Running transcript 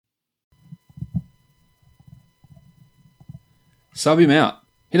Sub him out.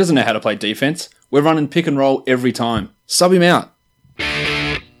 He doesn't know how to play defense. We're running pick and roll every time. Sub him out.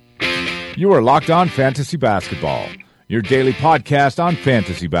 You are Locked On Fantasy Basketball, your daily podcast on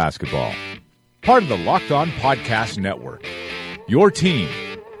fantasy basketball. Part of the Locked On Podcast Network. Your team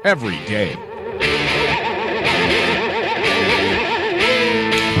every day.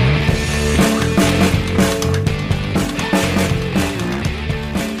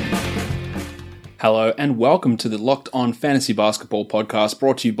 Hello and welcome to the Locked On Fantasy Basketball podcast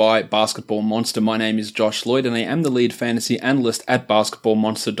brought to you by Basketball Monster. My name is Josh Lloyd and I am the lead fantasy analyst at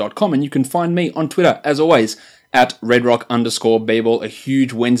basketballmonster.com, and you can find me on Twitter as always at redrock_bball. A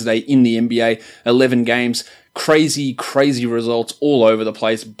huge Wednesday in the NBA, 11 games, crazy results all over the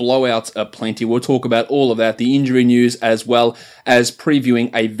place, blowouts aplenty. We'll talk about all of that, the injury news, as well as previewing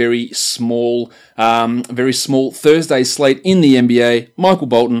a very small Thursday slate in the NBA. Michael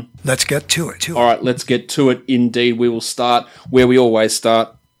Bolton. Let's get to it. All right, let's get to it indeed. We will start where we always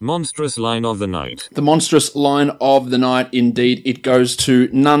start. Monstrous line of the night. The monstrous line of the night, indeed. It goes to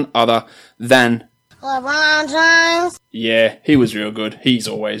none other than LeBron James. Yeah, he was real good. He's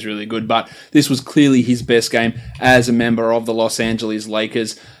always really good, but this was clearly his best game as a member of the Los Angeles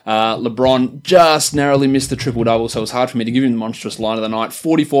Lakers. LeBron just narrowly missed the triple-double, so it was hard for me to give him the monstrous line of the night.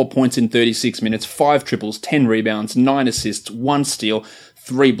 44 points in 36 minutes, 5 triples, 10 rebounds, 9 assists, 1 steal,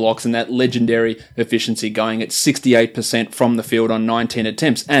 3 blocks, and that legendary efficiency going at 68% from the field on 19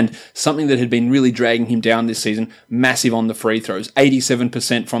 attempts. And something that had been really dragging him down this season, massive on the free throws,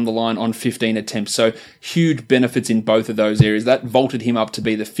 87% from the line on 15 attempts. So huge benefits in both of those areas. That vaulted him up to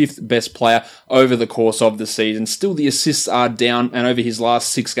be the 5th best player over the course of the season. Still, the assists are down, and over his last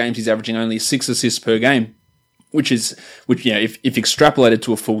 6 games, he's averaging only 6 assists per game, which if extrapolated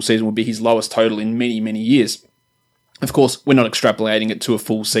to a full season, would be his lowest total in many years. Of course, we're not extrapolating it to a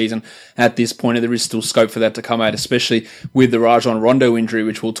full season at this point, and there is still scope for that to come out, especially with the Rajon Rondo injury,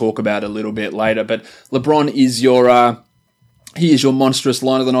 which we'll talk about a little bit later. But LeBron is your monstrous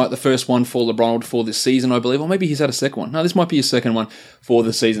line of the night, the first one for LeBron for this season, I believe, or maybe he's had a second one. No, this might be his second one for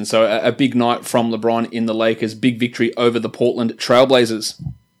the season. So a big night from LeBron in the Lakers, big victory over the Portland Trailblazers.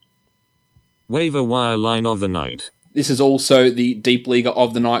 Waiver wire line of the night. This is also the deep leaguer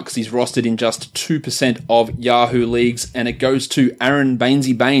of the night because he's rostered in just 2% of Yahoo leagues, and it goes to Aaron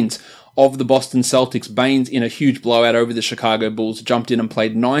Bainesy Baines of the Boston Celtics. Baines, in a huge blowout over the Chicago Bulls, jumped in and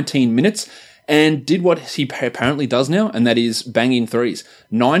played 19 minutes and did what he apparently does now, and that is bang in threes.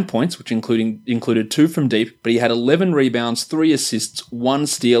 9 points, which included 2 from deep, but he had 11 rebounds, 3 assists, 1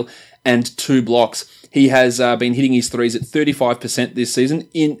 steal, and 2 blocks. He has been hitting his threes at 35% this season,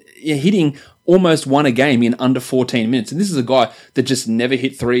 hitting almost 1 a game in under 14 minutes. And this is a guy that just never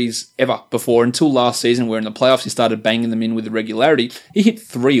hit threes ever before until last season, where in the playoffs he started banging them in with regularity. He hit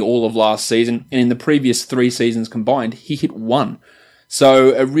 3 all of last season, and in the previous 3 seasons combined, he hit 1.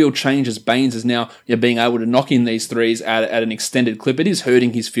 So a real change as Baines is now being able to knock in these threes at an extended clip. It is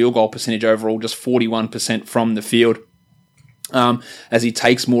hurting his field goal percentage overall, just 41% from the field. As he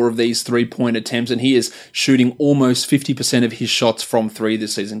takes more of these 3-point attempts, and he is shooting almost 50% of his shots from 3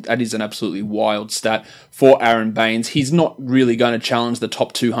 this season. That is an absolutely wild stat for Aaron Baines. He's not really going to challenge the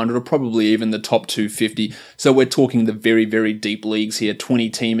top 200 or probably even the top 250. So we're talking the very deep leagues here, 20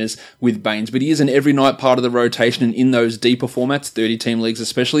 teamers with Baines. But he is an every night part of the rotation, and in those deeper formats, 30 team leagues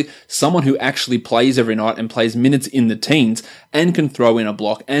especially, someone who actually plays every night and plays minutes in the teens and can throw in a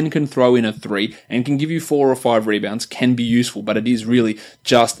block and can throw in a 3 and can give you 4 or 5 rebounds can be useful. But it is really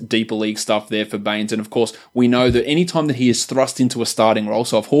just deeper league stuff there for Baines. And of course, we know that anytime that he is thrust into a starting role,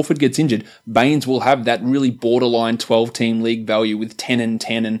 so if Horford gets injured, Baines will have that really borderline 12-team league value with 10 and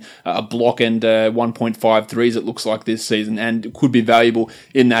 10 and a block and 1.5 threes, it looks like this season, and it could be valuable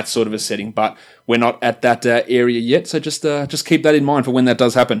in that sort of a setting. But we're not at that area yet, so just keep that in mind for when that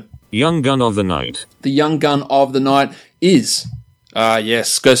does happen. Young gun of the night. The young gun of the night is,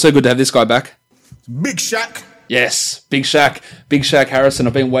 yes, so good to have this guy back. Big Shaq. Yes, Big Shaq Harrison.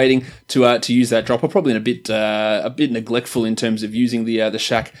 I've been waiting to use that drop. I'm probably a bit neglectful in terms of using the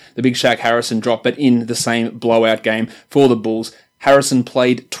Big Shaq Harrison drop, but in the same blowout game for the Bulls, Harrison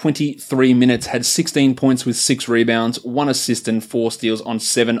played 23 minutes, had 16 points with 6 rebounds, 1 assist and 4 steals on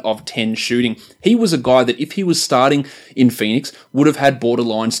 7 of 10 shooting. He was a guy that if he was starting in Phoenix would have had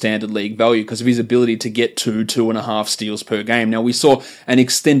borderline standard league value because of his ability to get 2.5 steals per game. Now we saw an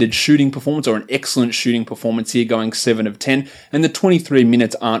extended shooting performance or an excellent shooting performance here going 7 of 10, and the 23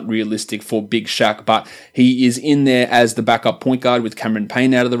 minutes aren't realistic for Big Shaq, but he is in there as the backup point guard with Cameron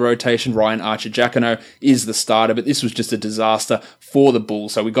Payne out of the rotation. Ryan Archer-Jacquino is the starter, but this was just a disaster for the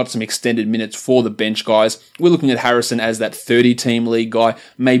Bulls. So we got some extended minutes for the bench guys. We're looking at Harrison as that 30-team league guy,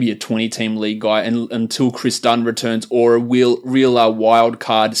 maybe a 20-team league guy, and until Chris Dunn returns, or a real wild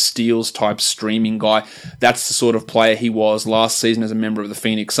card steals type streaming guy. That's the sort of player he was last season as a member of the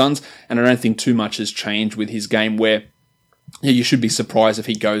Phoenix Suns, and I don't think too much has changed with his game where you should be surprised if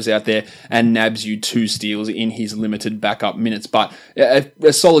he goes out there and nabs you 2 steals in his limited backup minutes. But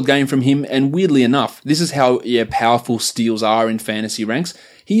a solid game from him, and weirdly enough, this is how powerful steals are in fantasy ranks.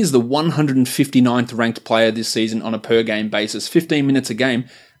 He is the 159th ranked player this season on a per-game basis. 15 minutes a game,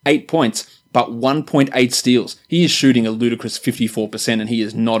 8 points, but 1.8 steals. He is shooting a ludicrous 54%, and he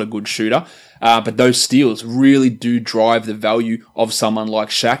is not a good shooter. But those steals really do drive the value of someone like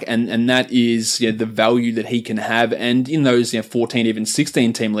Shaq, and that is the value that he can have. And in those 14, even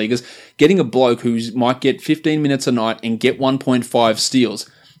 16 team leaguers, getting a bloke who might get 15 minutes a night and get 1.5 steals,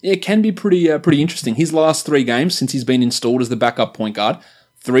 it can be pretty interesting. His last 3 games since he's been installed as the backup point guard,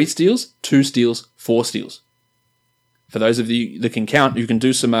 3 steals, 2 steals, 4 steals. For those of you that can count, you can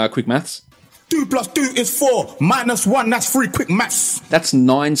do some quick maths. 2 plus 2 is 4. Minus 1, that's 3. Quick maths. That's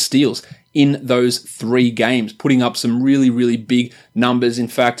 9 steals in those 3 games, putting up some really, really big numbers. In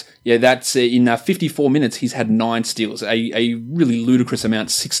fact, that's in 54 minutes, he's had 9 steals, a really ludicrous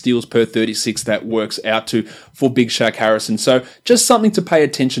amount, 6 steals per 36 that works out to for Big Shaq Harrison. So just something to pay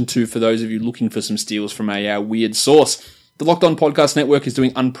attention to for those of you looking for some steals from a weird source. The Locked On Podcast Network is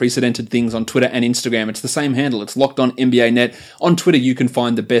doing unprecedented things on Twitter and Instagram. It's the same handle. It's Locked On NBA Net. On Twitter, you can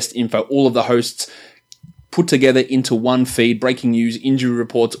find the best info. All of the hosts put together into one feed, breaking news, injury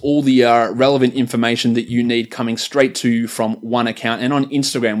reports, all the relevant information that you need coming straight to you from one account. And on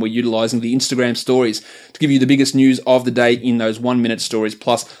Instagram, we're utilizing the Instagram stories to give you the biggest news of the day in those 1-minute stories,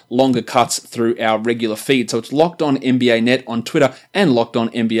 plus longer cuts through our regular feed. So it's Locked On NBA Net on Twitter and Locked On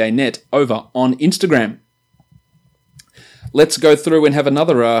NBA Net over on Instagram. Let's go through and have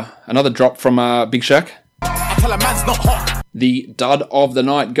another drop from Big Shaq. The dud of the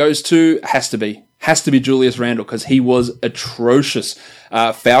night goes to, has to be Julius Randle, because he was atrocious.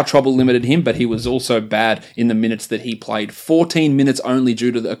 Foul trouble limited him, but he was also bad in the minutes that he played. 14 minutes only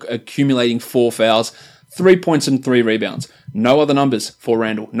due to the accumulating 4 fouls, 3 points and 3 rebounds. No other numbers for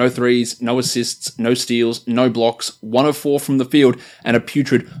Randle. No threes, no assists, no steals, no blocks, 1 of 4 from the field, and a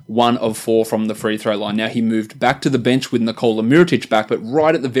putrid 1 of 4 from the free throw line. Now, he moved back to the bench with Nikola Mirotic back, but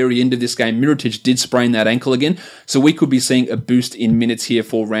right at the very end of this game, Mirotic did sprain that ankle again, so we could be seeing a boost in minutes here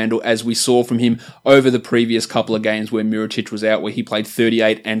for Randle, as we saw from him over the previous couple of games where Mirotic was out, where he played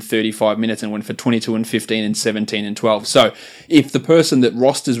 38 and 35 minutes and went for 22 and 15 and 17 and 12. So, if the person that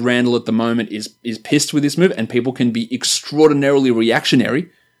rosters Randle at the moment is pissed with this move, and people can be extraordinarily reactionary,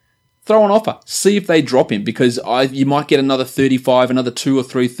 throw an offer. See if they drop him, because you might get another 2 or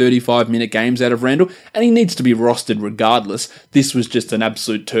 3 35-minute games out of Randle, and he needs to be rostered regardless. This was just an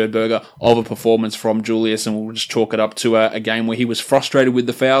absolute turd burger of a performance from Julius, and we'll just chalk it up to a game where he was frustrated with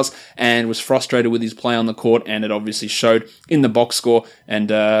the fouls and was frustrated with his play on the court, and it obviously showed in the box score, and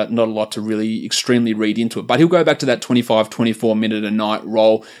not a lot to really extremely read into it. But he'll go back to that 25-24 minute a night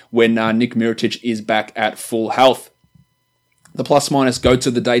role when Nick Mirotic is back at full health. The plus-minus goats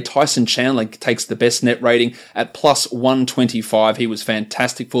of the day, Tyson Chandler takes the best net rating at plus 125. He was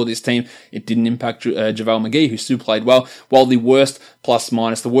fantastic for this team. It didn't impact JaVale McGee, who still played well, while the worst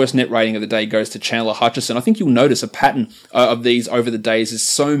plus-minus, the worst net rating of the day goes to Chandler Hutchison. I think you'll notice a pattern of these over the days is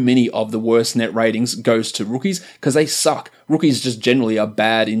so many of the worst net ratings goes to rookies because they suck. Rookies just generally are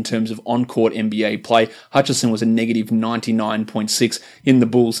bad in terms of on-court NBA play. Hutchison was a negative 99.6 in the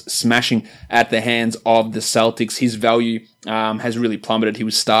Bulls, smashing at the hands of the Celtics. His value has really plummeted. He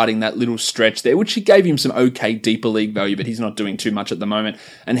was starting that little stretch there, which gave him some okay deeper league value, but he's not doing too much at the moment,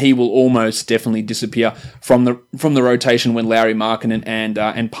 and he will almost definitely disappear from the rotation when Lauri Markkanen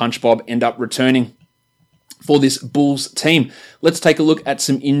and Punch Bob end up returning for this Bulls team. Let's take a look at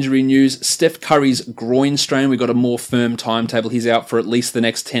some injury news. Steph Curry's groin strain. We got a more firm timetable. He's out for at least the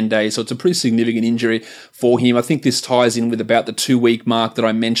next 10 days, so it's a pretty significant injury for him. I think this ties in with about the 2-week mark that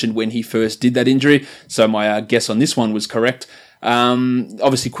I mentioned when he first did that injury, so my guess on this one was correct.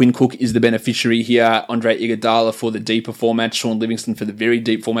 Obviously Quinn Cook is the beneficiary here, Andre Iguodala for the deeper format, Sean Livingston for the very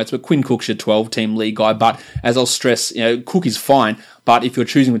deep formats, but Quinn Cook's your 12-team league guy. But as I'll stress, Cook is fine, but if you're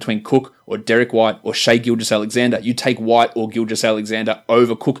choosing between Cook or Derek White or Shai Gilgeous-Alexander, you take White or Gilgeous-Alexander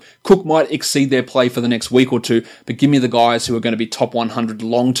over Cook. Cook might exceed their play for the next week or two, but give me the guys who are going to be top 100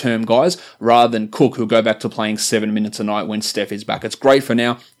 long-term guys rather than Cook, who'll go back to playing 7 minutes a night when Steph is back. It's great for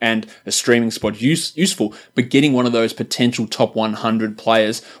now and a streaming spot useful, but getting one of those potential top 100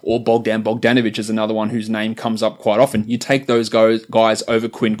 players, or Bogdan Bogdanovic is another one whose name comes up quite often. You take those guys over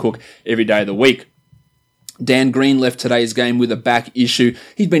Quinn Cook every day of the week. Dan Green left today's game with a back issue.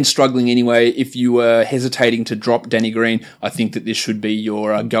 He's been struggling anyway. If you were hesitating to drop Danny Green, I think that this should be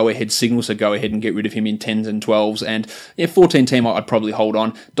your go-ahead signal, so go ahead and get rid of him in 10s and 12s. And 14 team, I'd probably hold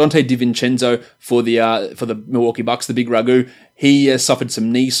on. Dante DiVincenzo for the Milwaukee Bucks, the big ragu. He suffered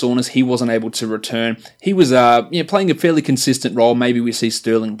some knee soreness. He wasn't able to return. He was playing a fairly consistent role. Maybe we see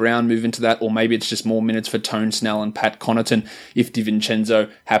Sterling Brown move into that, or maybe it's just more minutes for Tone Snell and Pat Connaughton if DiVincenzo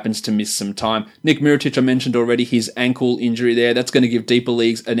happens to miss some time. Nick Mirotic, I mentioned already, his ankle injury there. That's going to give deeper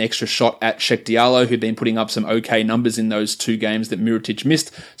leagues an extra shot at Cheick Diallo, who'd been putting up some okay numbers in those 2 games that Mirotic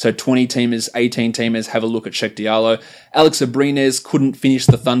missed. So 20 teamers, 18 teamers, have a look at Cheick Diallo. Alex Abrines couldn't finish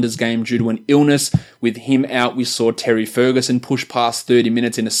the Thunder's game due to an illness. With him out, we saw Terry Ferguson push past 30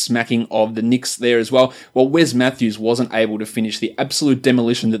 minutes in a smacking of the Knicks there as well. While Wes Matthews wasn't able to finish the absolute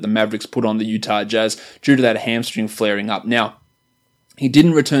demolition that the Mavericks put on the Utah Jazz due to that hamstring flaring up. Now, he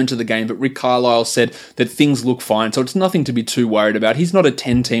didn't return to the game, but Rick Carlisle said that things look fine, so it's nothing to be too worried about. He's not a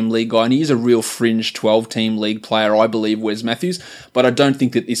 10-team league guy, and he is a real fringe 12-team league player, I believe, Wes Matthews, but I don't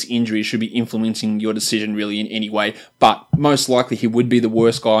think that this injury should be influencing your decision really in any way. But most likely he would be the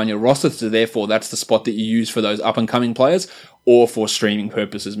worst guy on your roster, so therefore that's the spot that you use for those up-and-coming players, or for streaming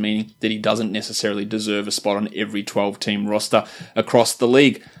purposes, meaning that he doesn't necessarily deserve a spot on every 12-team roster across the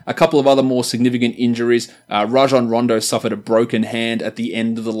league. A couple of other more significant injuries. Rajon Rondo suffered a broken hand at the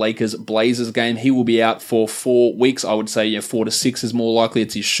end of the Lakers-Blazers game. He will be out for 4 weeks. I would say 4 to 6 is more likely.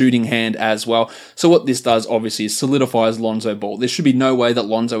 It's his shooting hand as well. So what this does, obviously, is solidifies Lonzo Ball. There should be no way that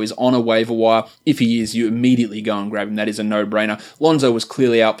Lonzo is on a waiver wire. If he is, you immediately go and grab him. That is a no-brainer. Lonzo was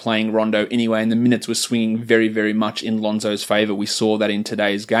clearly outplaying Rondo anyway, and the minutes were swinging very, very much in Lonzo's favour. We saw that in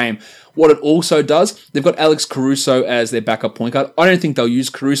today's game. What it also does, they've got Alex Caruso as their backup point guard. I don't think they'll use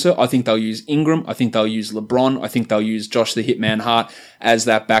Caruso. I think they'll use Ingram. I think they'll use LeBron. I think they'll use Josh the Hitman Hart as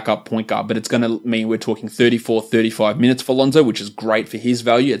that backup point guard. But it's going to mean we're talking 34, 35 minutes for Lonzo, which is great for his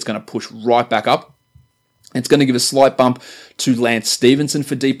value. It's going to push right back up. It's going to give a slight bump to Lance Stevenson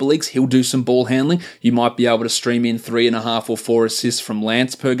for deeper leagues. He'll do some ball handling. You might be able to stream in 3.5 or 4 assists from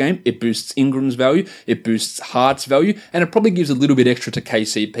Lance per game. It boosts Ingram's value. It boosts Hart's value. And it probably gives a little bit extra to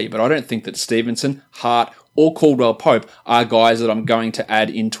KCP. But I don't think that Stevenson, Hart, or Caldwell Pope are guys that I'm going to add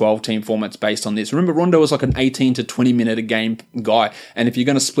in 12-team formats based on this. Remember, Rondo was like an 18 to 20 minute a game guy. And if you're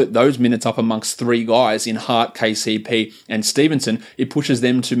going to split those minutes up amongst 3 guys in Hart, KCP, and Stevenson, it pushes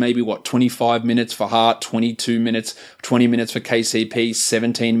them to maybe, 25 minutes for Hart, 22 minutes, 20 minutes for KCP,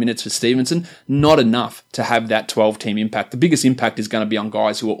 17 minutes for Stevenson. Not enough to have that 12-team impact. The biggest impact is going to be on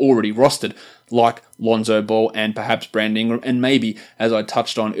guys who are already rostered, like Lonzo Ball and perhaps Brandon Ingram, and maybe, as I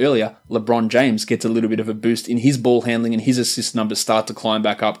touched on earlier, LeBron James gets a little bit of a boost in his ball handling and his assist numbers start to climb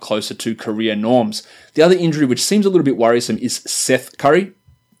back up closer to career norms. The other injury, which seems a little bit worrisome, is Seth Curry.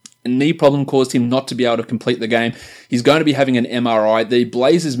 A knee problem caused him not to be able to complete the game. He's going to be having an MRI. The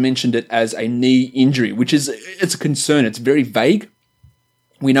Blazers mentioned it as a knee injury, which is, it's a concern. It's very vague.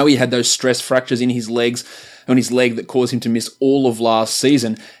 We know he had those stress fractures in his legs, on his leg, that caused him to miss all of last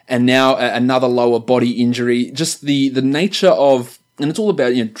season, and now another lower body injury. Just the nature of, and it's all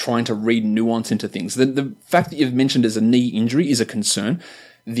about trying to read nuance into things. The fact that you've mentioned as a knee injury is a concern.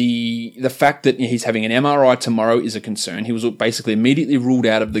 The fact that he's having an MRI tomorrow is a concern. He was basically immediately ruled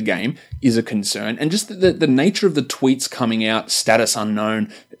out of the game is a concern. And just the nature of the tweets coming out, status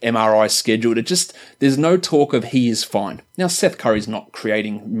unknown, MRI scheduled, there's no talk of he is fine. Now, Seth Curry's not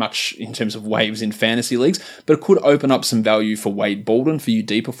creating much in terms of waves in fantasy leagues, but it could open up some value for Wade Baldwin for you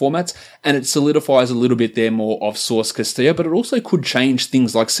deeper formats, and it solidifies a little bit there more of Source Castillo, but it also could change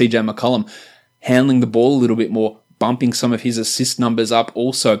things like CJ McCollum handling the ball a little bit more, bumping some of his assist numbers up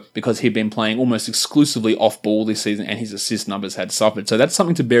also, because he'd been playing almost exclusively off ball this season and his assist numbers had suffered. So that's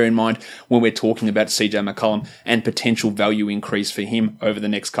something to bear in mind when we're talking about CJ McCollum and potential value increase for him over the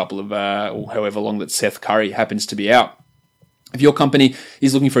next couple of, or however long that Seth Curry happens to be out. If your company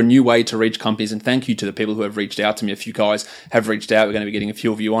is looking for a new way to reach companies, and thank you to the people who have reached out to me. A few guys have reached out. We're going to be getting a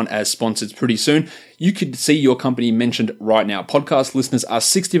few of you on as sponsors pretty soon. You could see your company mentioned right now. Podcast listeners are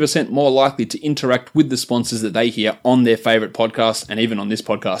 60% more likely to interact with the sponsors that they hear on their favorite podcasts and even on this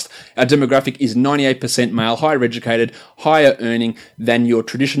podcast. Our demographic is 98% male, higher educated, higher earning than your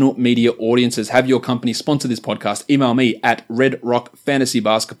traditional media audiences. Have your company sponsor this podcast. Email me at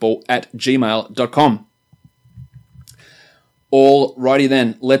redrockfantasybasketball@gmail.com. Alrighty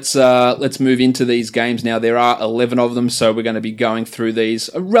then, let's move into these games now. There are 11 of them, so we're going to be going through these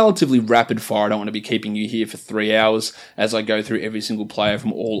a relatively rapid fire. I don't want to be keeping you here for 3 hours as I go through every single player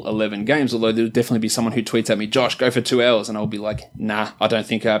from all 11 games, although there'll definitely be someone who tweets at me, Josh, go for 2 hours, and I'll be like, nah, I don't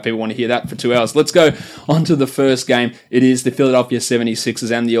think people want to hear that for 2 hours. Let's go on to the first game. It is the Philadelphia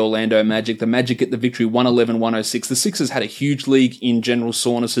 76ers and the Orlando Magic. The Magic get the victory 111-106. The Sixers had a huge league in General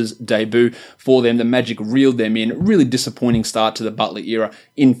Saunders' debut for them. The Magic reeled them in. Really disappointing start to the Butler era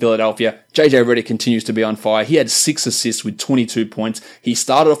in Philadelphia. JJ Redick continues to be on fire. He had 6 assists with 22 points. He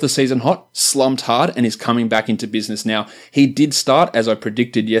started off the season hot, slumped hard, and is coming back into business now. He did start, as I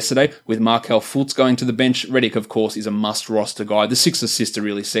predicted yesterday, with Markelle Fultz going to the bench. Redick, of course, is a must-roster guy. The 6 assists are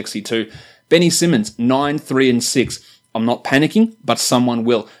really sexy too. Benny Simmons, 9, 3, and 6. I'm not panicking, but someone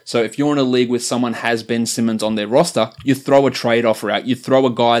will. So if you're in a league where someone has Ben Simmons on their roster, you throw a trade offer out. You throw a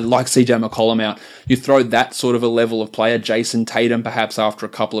guy like CJ McCollum out. You throw that sort of a level of player, Jason Tatum, perhaps after a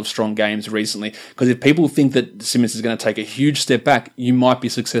couple of strong games recently. Because if people think that Simmons is going to take a huge step back, you might be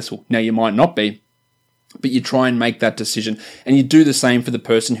successful. Now, you might not be, but you try and make that decision. And you do the same for the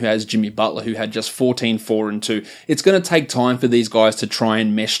person who has Jimmy Butler, who had just 14, 4, and 2. It's going to take time for these guys to try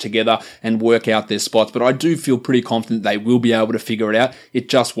and mesh together and work out their spots, but I do feel pretty confident they will be able to figure it out. It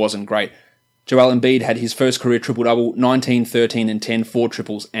just wasn't great. Joel Embiid had his first career triple-double, 19, 13, and 10, 4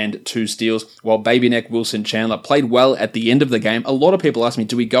 triples and 2 steals, while Baby Neck Wilson Chandler played well at the end of the game. A lot of people ask me,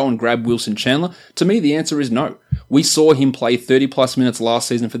 do we go and grab Wilson Chandler? To me, the answer is no. We saw him play 30-plus minutes last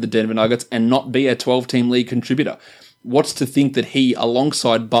season for the Denver Nuggets and not be a 12-team league contributor. What's to think that he,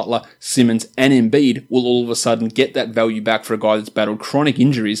 alongside Butler, Simmons, and Embiid, will all of a sudden get that value back for a guy that's battled chronic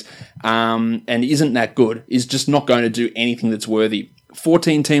injuries and isn't that good, is just not going to do anything that's worthy.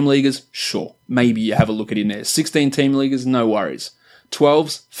 14-team leaguers, sure, maybe you have a look at him there. 16-team leaguers, no worries.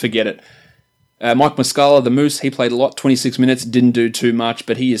 12s, forget it. Mike Muscala, the Moose, he played a lot, 26 minutes, didn't do too much,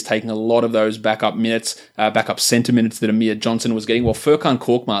 but he is taking a lot of those backup minutes, backup centre minutes that Amir Johnson was getting, while Furkan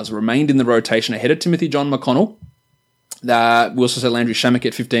Korkmaz remained in the rotation ahead of Timothy John McConnell. We also saw Landry Shamet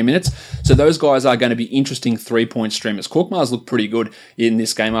at 15 minutes. So those guys are going to be interesting 3-point streamers. Korkmaz looked pretty good in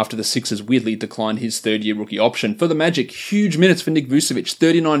this game after the Sixers weirdly declined his third-year rookie option. For the Magic, huge minutes for Nick Vucevic.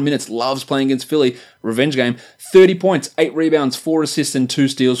 39 minutes, loves playing against Philly. Revenge game. 30 points, 8 rebounds, 4 assists, and 2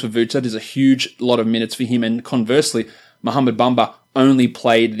 steals for Vucevic. That is a huge lot of minutes for him. And conversely, Mohamed Bamba only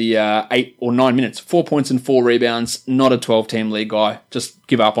played the 8 or 9 minutes. 4 points and 4 rebounds. Not a 12-team league guy. Just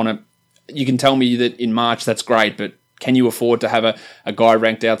give up on it. You can tell me that in March, that's great, but can you afford to have a guy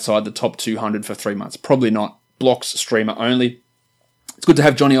ranked outside the top 200 for 3 months? Probably not. Blocks, streamer only. It's good to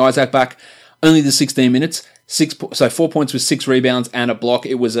have Johnny Isaac back. Only the 16 minutes. 4 points with 6 rebounds and a block.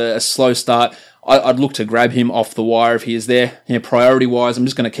 It was a slow start. I'd look to grab him off the wire if he is there. Priority-wise, I'm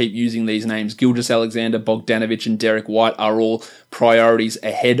just going to keep using these names. Gilgeous-Alexander, Bogdanovic, and Derek White are all priorities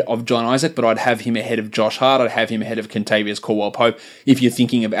ahead of John Isaac, but I'd have him ahead of Josh Hart. I'd have him ahead of Kentavious Caldwell-Pope. If you're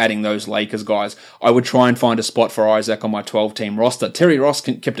thinking of adding those Lakers guys, I would try and find a spot for Isaac on my 12-team roster. Terry Ross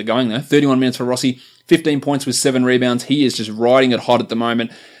kept it going, though. 31 minutes for Rossi, 15 points with 7 rebounds. He is just riding it hot at the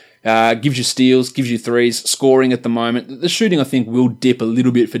moment. Gives you steals, gives you threes, scoring at the moment. The shooting, I think, will dip a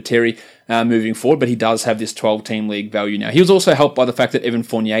little bit for Terry moving forward, but he does have this 12-team league value now. He was also helped by the fact that Evan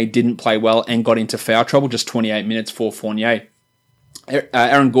Fournier didn't play well and got into foul trouble, just 28 minutes for Fournier.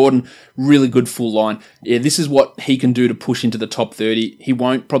 Aaron Gordon, really good full line. Yeah, this is what he can do to push into the top 30. He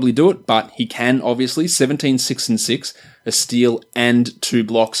won't probably do it, but he can, obviously. 17, 6, and 6. A steal and 2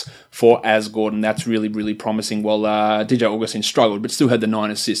 blocks for Az Gordon. That's really, really promising. Well, DJ Augustin struggled, but still had the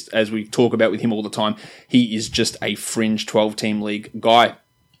 9 assists. As we talk about with him all the time, he is just a fringe 12-team league guy.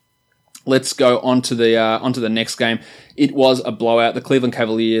 Let's go on to the next game. It was a blowout. The Cleveland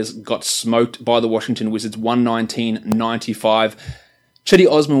Cavaliers got smoked by the Washington Wizards, 119-95. Chetty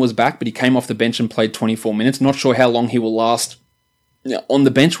Osman was back, but he came off the bench and played 24 minutes. Not sure how long he will last on the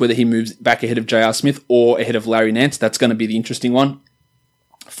bench, whether he moves back ahead of J.R. Smith or ahead of Larry Nance. That's going to be the interesting one.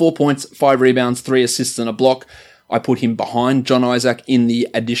 4 points, 5 rebounds, 3 assists and a block. I put him behind John Isaac in the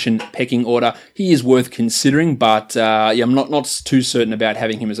addition pecking order. He is worth considering, but I'm not too certain about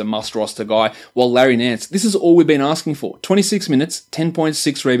having him as a must-roster guy. While Larry Nance, this is all we've been asking for. 26 minutes, 10 points,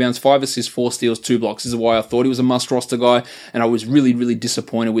 6 rebounds, 5 assists, 4 steals, 2 blocks. This is why I thought he was a must-roster guy, and I was really, really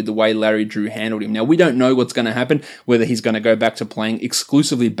disappointed with the way Larry Drew handled him. Now, we don't know what's going to happen, whether he's going to go back to playing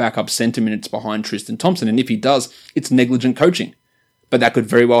exclusively backup center minutes behind Tristan Thompson, and if he does, it's negligent coaching. But that could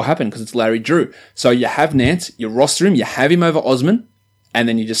very well happen because it's Larry Drew. So you have Nance, you roster him, you have him over Osman, and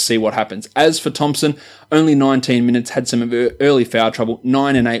then you just see what happens. As for Thompson, only 19 minutes, had some early foul trouble,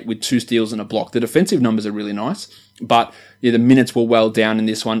 9 and 8 with 2 steals and a block. The defensive numbers are really nice, but the minutes were well down in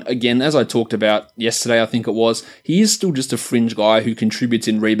this one. Again, as I talked about yesterday, I think it was, he is still just a fringe guy who contributes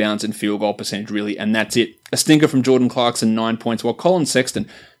in rebounds and field goal percentage, really, and that's it. A stinker from Jordan Clarkson, 9 points, while Colin Sexton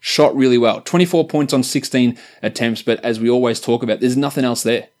shot really well. 24 points on 16 attempts, but as we always talk about, there's nothing else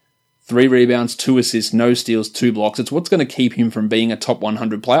there. 3 rebounds, 2 assists, no steals, 2 blocks. It's what's going to keep him from being a top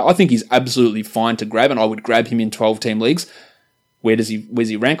 100 player. I think he's absolutely fine to grab, and I would grab him in 12-team leagues. Where's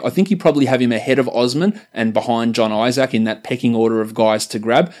he rank? I think you probably have him ahead of Osman and behind John Isaac in that pecking order of guys to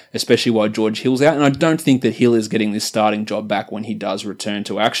grab, especially while George Hill's out. And I don't think that Hill is getting this starting job back when he does return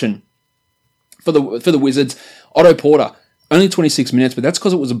to action. For the Wizards, Otto Porter, only 26 minutes, but that's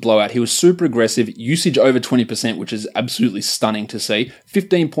because it was a blowout. He was super aggressive, usage over 20%, which is absolutely stunning to see.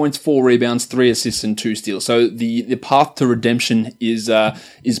 15 points, 4 rebounds, 3 assists, and 2 steals. So the path to redemption is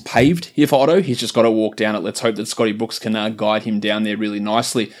paved here for Otto. He's just got to walk down it. Let's hope that Scotty Brooks can guide him down there really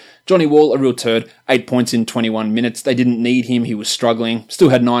nicely. Johnny Wall, a real turd, 8 points in 21 minutes. They didn't need him. He was struggling. Still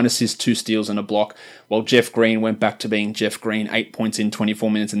had 9 assists, 2 steals, and a block. While Jeff Green went back to being Jeff Green, 8 points in 24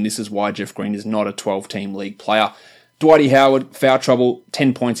 minutes, and this is why Jeff Green is not a 12-team league player. Dwighty Howard, foul trouble,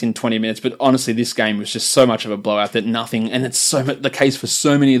 10 points in 20 minutes, but honestly, this game was just so much of a blowout that nothing, and it's so much the case for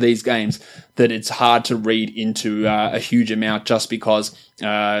so many of these games that it's hard to read into a huge amount just because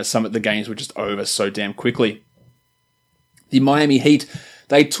some of the games were just over so damn quickly. The Miami Heat,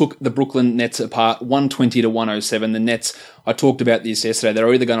 they took the Brooklyn Nets apart 120-107. The Nets, I talked about this yesterday,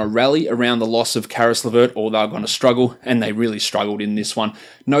 they're either going to rally around the loss of Karis LeVert or they're going to struggle, and they really struggled in this one.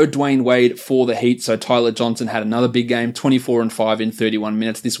 No Dwayne Wade for the Heat, so Tyler Johnson had another big game, 24 and 5 in 31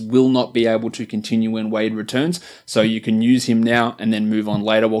 minutes. This will not be able to continue when Wade returns, so you can use him now and then move on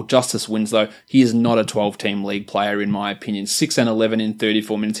later. While Justice Winslow, he is not a 12-team league player in my opinion. 6 and 11 in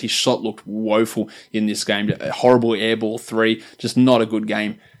 34 minutes. His shot looked woeful in this game. A horrible airball 3, just not a good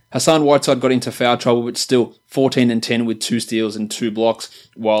game. Hassan Whiteside got into foul trouble, but still 14 and 10 with 2 steals and 2 blocks.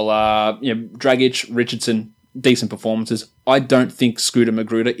 While Dragic, Richardson, decent performances. I don't think Scooter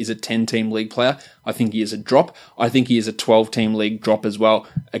Magruder is a 10-team league player. I think he is a drop. I think he is a 12-team league drop as well.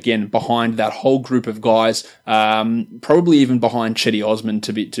 Again, behind that whole group of guys, probably even behind Chetty Osman,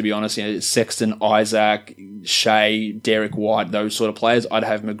 to be honest. Sexton, Isaac, Shea, Derek White, those sort of players. I'd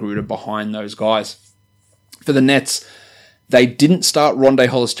have Magruder behind those guys. For the Nets, they didn't start Rondé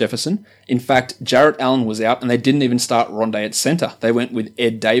Hollis-Jefferson. In fact, Jarrett Allen was out, and they didn't even start Rondé at centre. They went with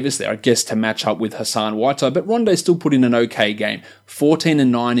Ed Davis there, I guess, to match up with Hassan Whiteside. But Rondé still put in an okay game. 14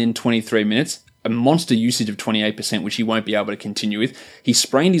 and 9 in 23 minutes. A monster usage of 28%, which he won't be able to continue with. He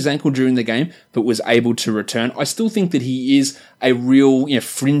sprained his ankle during the game, but was able to return. I still think that he is a real,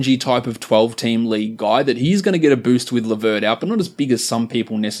 fringy type of 12-team league guy, that he's going to get a boost with LeVert out, but not as big as some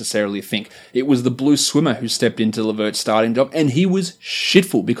people necessarily think. It was the Blue Swimmer who stepped into LeVert's starting job, and he was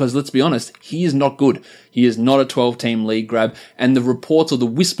shitful, because let's be honest, he is not good. He is not a 12-team league grab, and the reports or the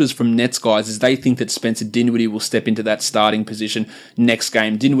whispers from Nets guys is they think that Spencer Dinwiddie will step into that starting position next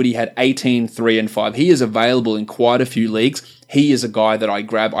game. Dinwiddie had 18, 3, and 5. He is available in quite a few leagues. He is a guy that I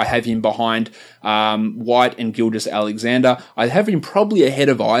grab. I have him behind White and Gilgeous-Alexander. I have him probably ahead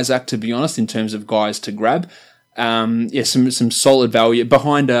of Isaac, to be honest, in terms of guys to grab. Some solid value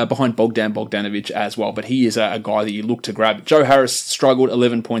behind Bogdan Bogdanovic as well, but he is a guy that you look to grab. Joe Harris struggled,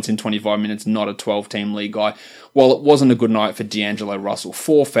 11 points in 25 minutes, not a 12-team league guy. While it wasn't a good night for D'Angelo Russell,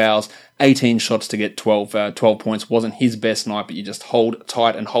 4 fouls, 18 shots to get 12 points, wasn't his best night, but you just hold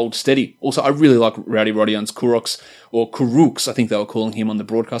tight and hold steady. Also, I really like Rowdy Rodion's Kurucs, I think they were calling him on the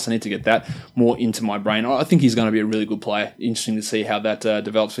broadcast. I need to get that more into my brain. I think he's going to be a really good player. Interesting to see how that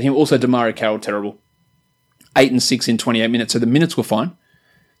develops for him. Also, DeMario Carroll, terrible. 8 and 6 in 28 minutes, so the minutes were fine.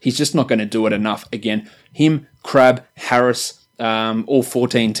 He's just not going to do it enough. Again, him, Crabbe, Harris, all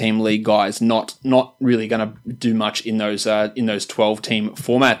 14-team league guys, not really going to do much in those 12-team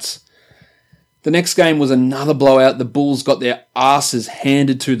formats. The next game was another blowout. The Bulls got their asses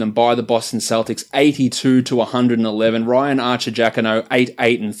handed to them by the Boston Celtics, 82-111. Ryan Archer-Jacquinot,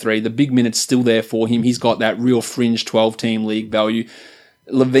 8 and 3. The big minutes still there for him. He's got that real fringe 12-team league value.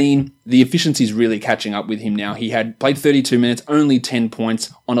 Levine, the efficiency is really catching up with him now. He had played 32 minutes, only 10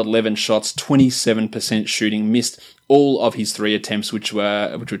 points on 11 shots, 27% shooting, missed all of his 3 attempts, which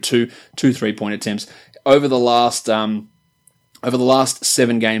were two 3-point attempts. Over the last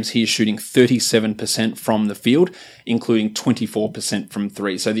 7 games, he is shooting 37% from the field, including 24% from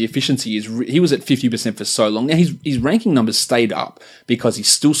 3. So the efficiency he was at 50% for so long. Now his ranking numbers stayed up because he's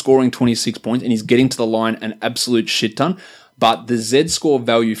still scoring 26 points and he's getting to the line an absolute shit ton. but the Z-score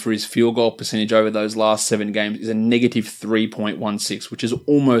value for his field goal percentage over those last 7 games is a negative 3.16, which is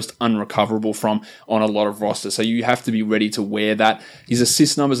almost unrecoverable from on a lot of rosters. So you have to be ready to wear that. His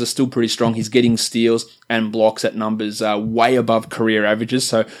assist numbers are still pretty strong. He's getting steals and blocks at numbers way above career averages.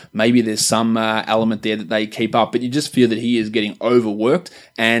 So maybe there's some element there that they keep up, but you just feel that he is getting overworked,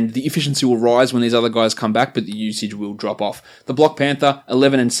 and the efficiency will rise when these other guys come back, but the usage will drop off. The Block Panther,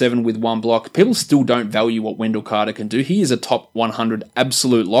 11-7 with 1 block. People still don't value what Wendell Carter can do. He is a top 100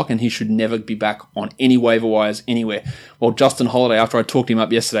 absolute lock, and he should never be back on any waiver wires anywhere. Well, Justin Holiday, after I talked him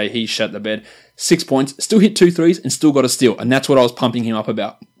up yesterday, he shut the bed. 6 points, still hit 2 threes, and still got a steal, and that's what I was pumping him up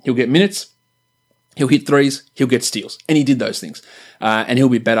about. He'll get minutes, he'll hit threes, he'll get steals, and he did those things, and he'll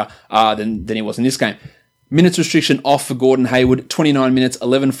be better than he was in this game. Minutes restriction off for Gordon Hayward, 29 minutes,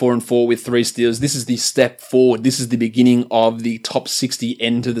 11-4-4 with 3 steals. This is the step forward. This is the beginning of the top 60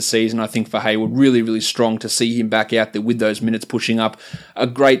 end to the season, I think, for Hayward. Really, really strong to see him back out there with those minutes pushing up. A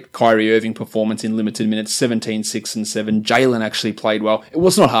great Kyrie Irving performance in limited minutes, 17, 6, and 7. Jalen actually played well. It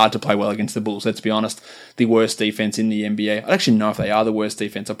was not hard to play well against the Bulls, let's be honest. The worst defense in the NBA. I actually know if they are the worst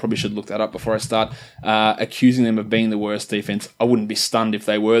defense. I probably should look that up before I start accusing them of being the worst defense. I wouldn't be stunned if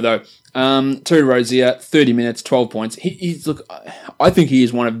they were, though. Terry Rozier, 30 minutes, 12 points. Look, I think he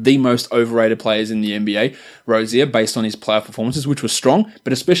is one of the most overrated players in the NBA, Rozier, based on his playoff performances, which was strong,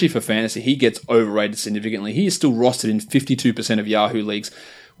 but especially for fantasy, he gets overrated significantly. He is still rostered in 52% of Yahoo leagues,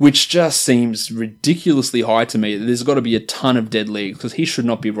 which just seems ridiculously high to me. There's got to be a ton of dead leagues, because he should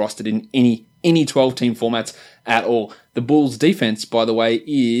not be rostered in any 12-team formats at all. The Bulls' defense, by the way,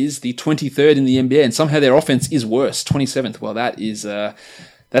 is the 23rd in the NBA, and somehow their offense is worse, 27th. Well, that is...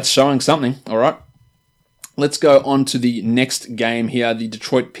 that's showing something, all right? Let's go on to the next game here, the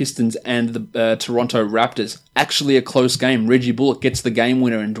Detroit Pistons and the Toronto Raptors. Actually a close game. Reggie Bullock gets the game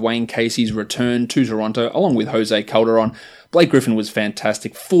winner in Dwayne Casey's return to Toronto, along with Jose Calderon. Blake Griffin was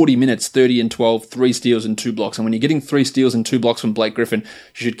fantastic. 40 minutes, 30-12, 3 steals and 2 blocks. And when you're getting 3 steals and 2 blocks from Blake Griffin, you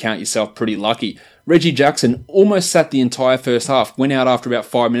should count yourself pretty lucky. Reggie Jackson almost sat the entire first half, went out after about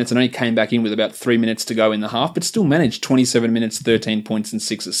 5 minutes and only came back in with about 3 minutes to go in the half, but still managed 27 minutes, 13 points and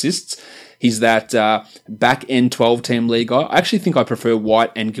 6 assists. He's that back-end 12-team league guy. I actually think I prefer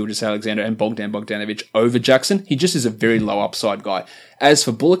White and Gilgeous-Alexander and Bogdan Bogdanovic over Jackson. He just is a very low upside guy. As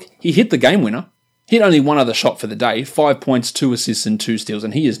for Bullock, he hit the game winner. Hit only one other shot for the day, 5 points, 2 assists and 2 steals,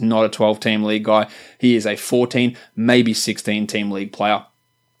 and he is not a 12-team league guy. He is a 14, maybe 16-team league player.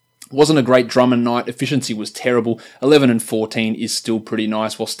 Wasn't a great Drummond night. Efficiency was terrible. 11-14 is still pretty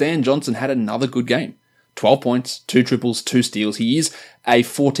nice, while Stan Johnson had another good game. 12 points, 2 triples, 2 steals. He is a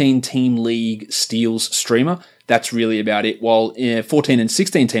 14-team league steals streamer. That's really about it. While 14 and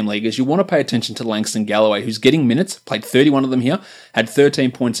 16-team leaguers, you want to pay attention to Langston Galloway, who's getting minutes, played 31 of them here, had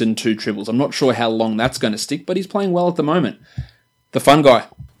 13 points and 2 triples. I'm not sure how long that's going to stick, but he's playing well at the moment. The fun guy.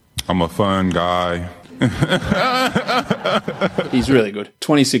 I'm a fun guy. He's really good.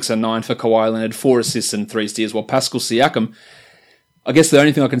 26-9 for Kawhi Leonard, 4 assists and 3 steals, while Pascal Siakam, I guess the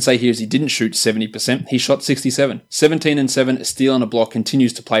only thing I can say here is he didn't shoot 70%. He shot 67. 17-7, a steal and a block,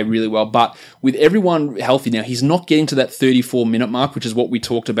 continues to play really well. But with everyone healthy now, he's not getting to that 34-minute mark, which is what we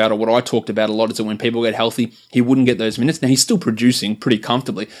talked about, or what I talked about a lot, is that when people get healthy, he wouldn't get those minutes. Now, he's still producing pretty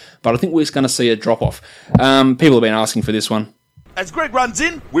comfortably, but I think we're just going to see a drop-off. People have been asking for this one. As Greg runs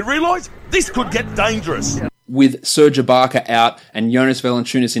in, we realise this could get dangerous. With Serge Ibaka out and Jonas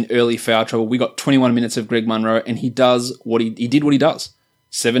Valanciunas in early foul trouble, we got 21 minutes of Greg Monroe, and he does what he did what he does.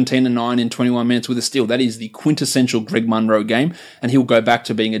 17-9 in 21 minutes with a steal. That is the quintessential Greg Monroe game, and he'll go back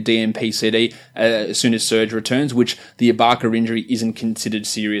to being a DNP CD as soon as Serge returns, which the Ibaka injury isn't considered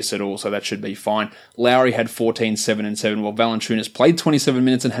serious at all, so that should be fine. Lowry had 14, 7, and 7, while Valanciunas played 27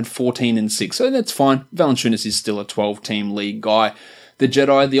 minutes and had 14 and 6, so that's fine. Valanciunas is still a 12-team league guy. The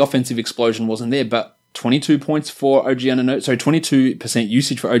Jedi, the offensive explosion wasn't there, but 22 points for OG Anunoby, 22%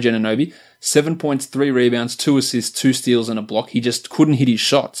 usage for OG Anunoby, 7 points, 3 rebounds, 2 assists, 2 steals and a block. He just couldn't hit his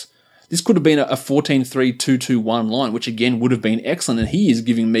shots. This could have been a 14-3-2-2-1 line, which again would have been excellent, and he is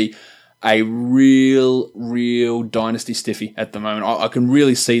giving me a real dynasty stiffy at the moment. I can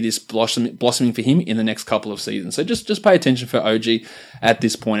really see this blossoming for him in the next couple of seasons. So just pay attention for OG at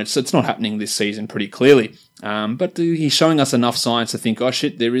this point. It's not happening this season pretty clearly. But he's showing us enough signs to think, oh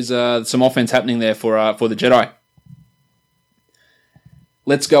shit, there is some offense happening there for the Jedi.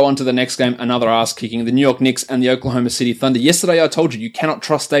 Let's go on to the next game, another ass-kicking. The New York Knicks and the Oklahoma City Thunder. Yesterday I told you cannot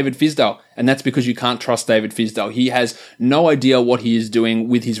trust David Fizdale, and that's because you can't trust David Fizdale. He has no idea what he is doing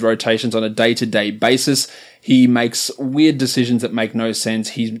with his rotations on a day-to-day basis. He makes weird decisions that make no sense.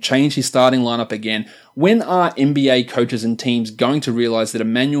 He's changed his starting lineup again. When are NBA coaches and teams going to realize that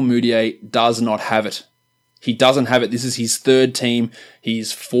Emmanuel Mudiay does not have it? He doesn't have it. This is his third team,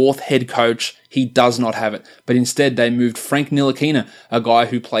 his fourth head coach. He does not have it. But instead, they moved Frank Ntilikina, a guy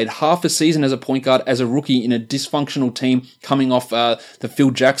who played half a season as a point guard as a rookie in a dysfunctional team coming off the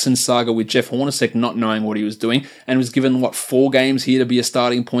Phil Jackson saga with Jeff Hornacek not knowing what he was doing, and was given, 4 games here to be a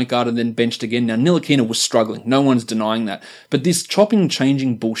starting point guard and then benched again. Now, Ntilikina was struggling. No one's denying that. But this chopping and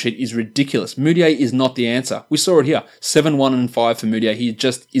changing bullshit is ridiculous. Mudiay is not the answer. We saw it here. 7-1-5 for Mudiay. He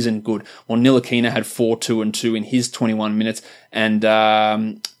just isn't good. Well, Ntilikina had 4-2-2 in his 21 minutes, and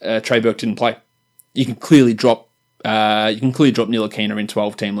Trey Burke didn't play. You can clearly drop Ntilikina in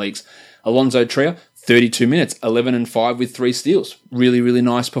 12-team leagues. Alonzo Trier, 32 minutes, 11-5 with 3 steals. Really, really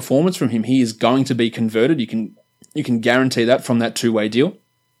nice performance from him. He is going to be converted. You can guarantee that from that 2-way deal.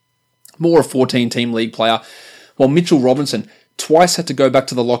 More a 14-team league player. While Mitchell Robinson twice had to go back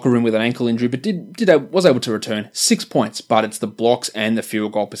to the locker room with an ankle injury, but was able to return. 6 points, but it's the blocks and the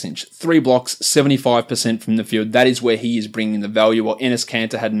field goal percentage. 3 blocks, 75% from the field. That is where he is bringing the value, while Enes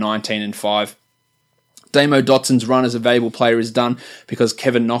Kanter had 19-5. Damo Dotson's run as a valuable player is done because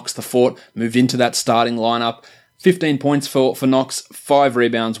Kevin Knox, the Fort, moved into that starting lineup. 15 points for Knox, 5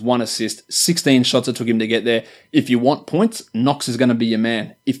 rebounds, 1 assist, 16 shots it took him to get there. If you want points, Knox is going to be your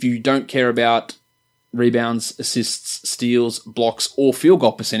man. If you don't care about rebounds, assists, steals, blocks, or field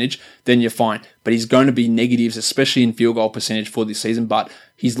goal percentage, then you're fine. But he's going to be negatives, especially in field goal percentage for this season. But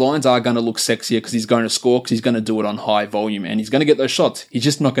his lines are going to look sexier because he's going to score, because he's going to do it on high volume, and he's going to get those shots. He's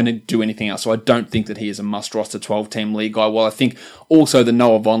just not going to do anything else. So I don't think that he is a must-roster 12-team league guy. While I think also the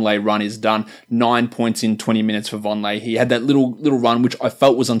Noah Vonleh run is done. 9 points in 20 minutes for Vonleh. He had that little run, which I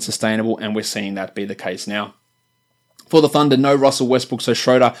felt was unsustainable, and we're seeing that be the case now. For the Thunder, no Russell Westbrook, so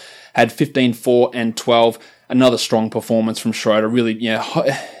Schroeder had 15, 4, and 12. Another strong performance from Schroeder. Really,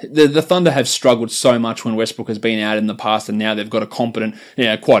 the Thunder have struggled so much when Westbrook has been out in the past, and now they've got a competent,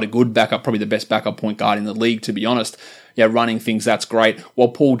 quite a good backup, probably the best backup point guard in the league, to be honest. Running things, that's great. While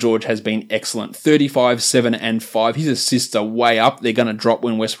Paul George has been excellent. 35, 7, and 5. His assists are way up. They're going to drop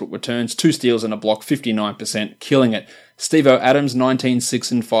when Westbrook returns. 2 steals and a block, 59%, killing it. Steve-O Adams, 19,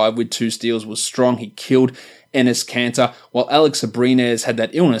 6, and 5 with 2 steals, was strong. He killed Enes Kanter, while Alex Abrines had that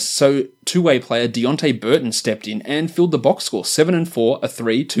illness, so 2-way player Deonte Burton stepped in and filled the box score. 7-4, a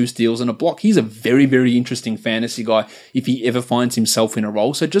 3, 2 steals and a block. He's a very, very interesting fantasy guy if he ever finds himself in a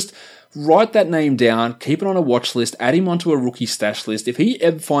role. So just write that name down, keep it on a watch list, add him onto a rookie stash list. If he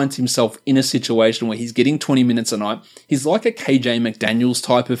ever finds himself in a situation where he's getting 20 minutes a night, he's like a KJ McDaniels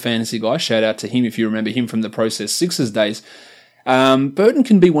type of fantasy guy. Shout out to him if you remember him from the Process Sixers days. Burton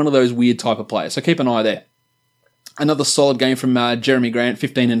can be one of those weird type of players, so keep an eye there. Another solid game from Jeremy Grant,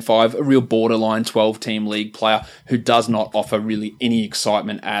 15-5, a real borderline 12-team league player who does not offer really any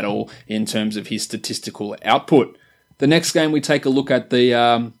excitement at all in terms of his statistical output. The next game we take a look at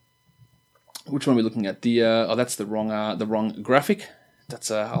the which one are we looking at? That's the wrong graphic. That's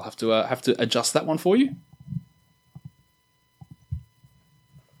I'll have to adjust that one for you.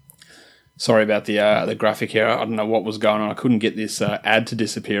 Sorry about the graphic here. I don't know what was going on. I couldn't get this ad to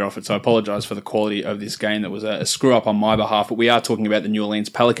disappear off it, so I apologize for the quality of this game. That was a screw-up on my behalf, but we are talking about the New Orleans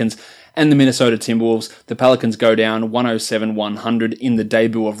Pelicans and the Minnesota Timberwolves. The Pelicans go down 107-100 in the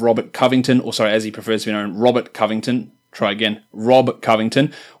debut of Robert Covington, or sorry, as he prefers to be known, Robert Covington. Try again, Rob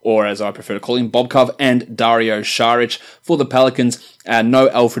Covington, or as I prefer to call him, Bob Cov, and Dario Saric. For the Pelicans, no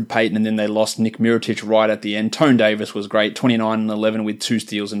Alfred Payton, and then they lost Nick Mirotic right at the end. Tone Davis was great, 29-11 with 2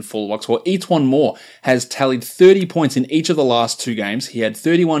 steals and 4 blocks, while Etuan Moore has tallied 30 points in each of the last 2 games. He had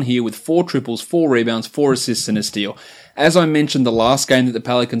 31 here with 4 triples, 4 rebounds, 4 assists, and a steal. As I mentioned the last game that the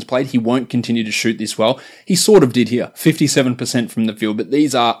Pelicans played, he won't continue to shoot this well. He sort of did here, 57% from the field, but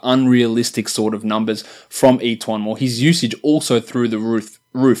these are unrealistic sort of numbers from Etuan Moore. His usage also through the roof,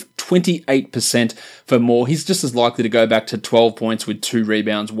 28% for Moore. He's just as likely to go back to 12 points with 2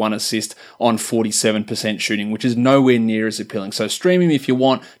 rebounds, 1 assist on 47% shooting, which is nowhere near as appealing. So stream him if you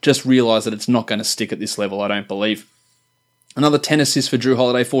want, just realize that it's not going to stick at this level, I don't believe. Another 10 assists for Drew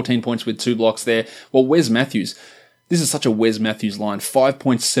Holiday, 14 points with 2 blocks there. Well, Wes Matthews, this is such a Wes Matthews line.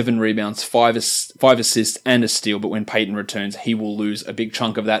 5.7 rebounds, 5 assists, and a steal. But when Payton returns, he will lose a big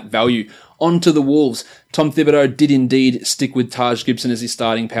chunk of that value. On to the Wolves. Tom Thibodeau did indeed stick with Taj Gibson as his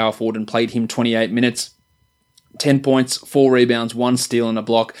starting power forward and played him 28 minutes. 10 points, 4 rebounds, 1 steal and a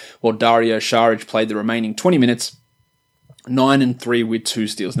block, while Dario Saric played the remaining 20 minutes. 9-3 with 2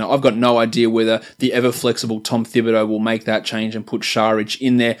 steals. Now, I've got no idea whether the ever-flexible Tom Thibodeau will make that change and put Saric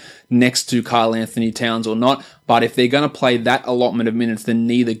in there next to Karl Anthony Towns or not, but if they're going to play that allotment of minutes, then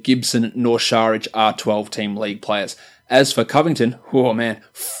neither Gibson nor Saric are 12-team league players. As for Covington,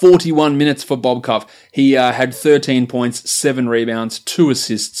 41 minutes for Bob Cov. He had 13 points, 7 rebounds, 2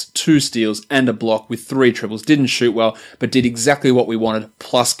 assists, 2 steals, and a block with 3 triples. Didn't shoot well, but did exactly what we wanted,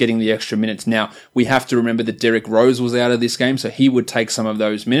 plus getting the extra minutes. Now, we have to remember that Derrick Rose was out of this game, so he would take some of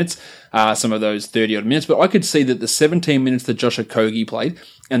those minutes, some of those 30-odd minutes. But I could see that the 17 minutes that Josh Okogie played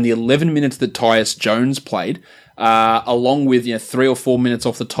and the 11 minutes that Tyus Jones played, along with 3 or 4 minutes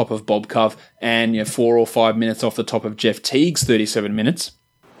off the top of Bob Cov and 4 or 5 minutes off the top of Jeff Teague's 37 minutes.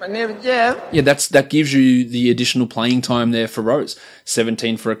 My name is Jeff. Yeah, that gives you the additional playing time there for Rose.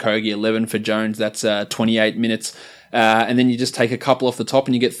 17 for Okogie, 11 for Jones. That's 28 minutes. And then you just take a couple off the top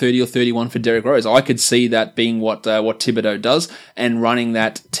and you get 30 or 31 for Derrick Rose. I could see that being what Thibodeau does, and running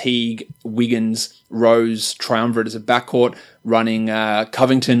that Teague, Wiggins, Rose triumvirate as a backcourt, running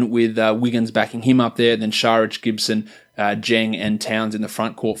Covington with Wiggins backing him up there, then Saric, Gibson, Jeng and Towns in the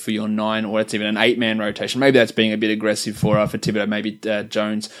front court for your 9, or it's even an 8-man rotation. Maybe that's being a bit aggressive for Thibodeau. Maybe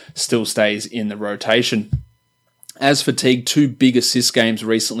Jones still stays in the rotation. As for Teague, 2 big assist games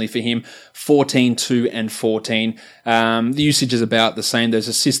recently for him, 14, 2, and 14. The usage is about the same. Those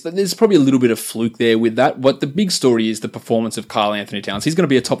assists, there's probably a little bit of fluke there with that. But the big story is the performance of Karl Anthony Towns. He's going to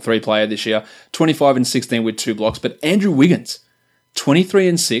be a top 3 player this year, 25 and 16 with 2 blocks. But Andrew Wiggins, 23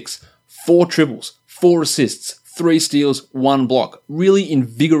 and 6, 4 triples, 4 assists, 3 steals, 1 block. Really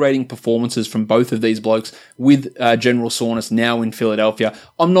invigorating performances from both of these blokes with General Soreness now in Philadelphia.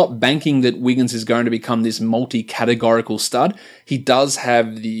 I'm not banking that Wiggins is going to become this multi-categorical stud. He does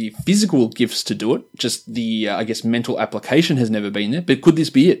have the physical gifts to do it. Just the, mental application has never been there. But could this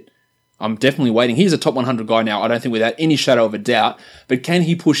be it? I'm definitely waiting. He's a top 100 guy now, I don't think without any shadow of a doubt. But can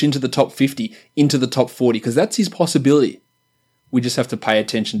he push into the top 50, into the top 40? Because that's his possibility. We just have to pay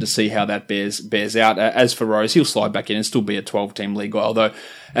attention to see how that bears out. As for Rose, he'll slide back in and still be a 12-team league guy, although,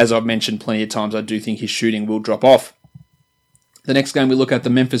 as I've mentioned plenty of times, I do think his shooting will drop off. The next game we look at the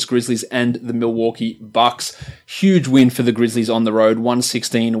Memphis Grizzlies and the Milwaukee Bucks. Huge win for the Grizzlies on the road,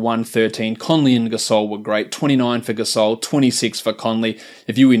 116-113. Conley and Gasol were great, 29 for Gasol, 26 for Conley.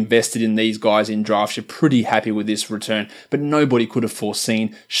 If you invested in these guys in drafts, you're pretty happy with this return, but nobody could have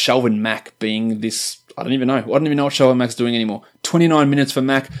foreseen Shelvin Mack being this. I don't even know what Shelvin Mack's doing anymore. 29 minutes for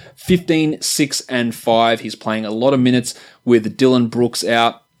Mack, 15, 6, and 5. He's playing a lot of minutes with Dylan Brooks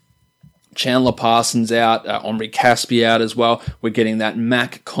out, Chandler Parsons out, Omri Caspi out as well. We're getting that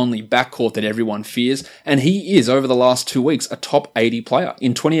Mack-Conley backcourt that everyone fears. And he is, over the last 2 weeks, a top 80 player.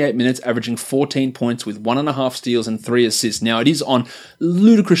 In 28 minutes, averaging 14 points with 1.5 steals and 3 assists. Now, it is on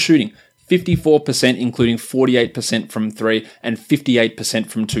ludicrous shooting. 54%, including 48% from 3 and 58%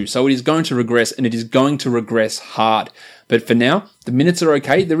 from 2. So it is going to regress, and it is going to regress hard. But for now, the minutes are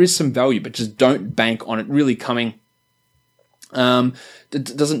okay. There is some value, but just don't bank on it really coming.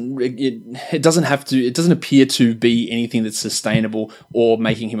 It doesn't appear to be anything that's sustainable or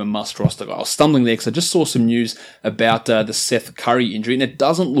making him a must roster guy. I was stumbling there because I just saw some news about the Seth Curry injury, and it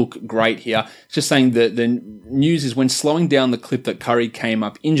doesn't look great here. It's just saying that the news is when slowing down the clip that Curry came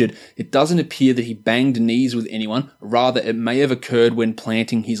up injured, it doesn't appear that he banged knees with anyone. Rather, it may have occurred when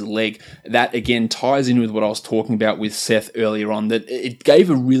planting his leg. That again ties in with what I was talking about with Seth earlier on, that it gave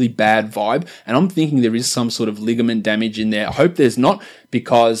a really bad vibe, and I'm thinking there is some sort of ligament damage in there. I hope there's not,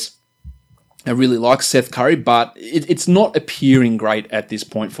 because I really like Seth Curry, but it's not appearing great at this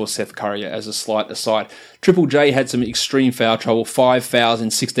point for Seth Curry, as a slight aside. Triple J had some extreme foul trouble, 5 fouls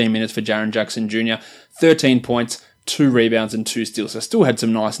in 16 minutes for Jaren Jackson Jr., 13 points, 2 rebounds and 2 steals. So still had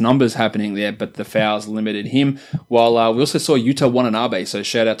some nice numbers happening there, but the fouls limited him. While we also saw Yuta Watanabe, so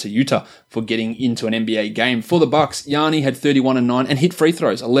shout out to Yuta for getting into an NBA game. For the Bucks, Yanni had 31 and 9 and hit free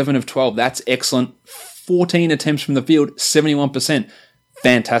throws, 11 of 12. That's excellent. 14 attempts from the field, 71%.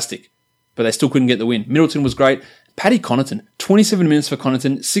 Fantastic. But they still couldn't get the win. Middleton was great. Paddy Connaughton, 27 minutes for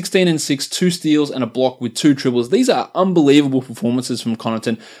Connaughton, 16 and 6, 2 steals and a block with 2 triples. These are unbelievable performances from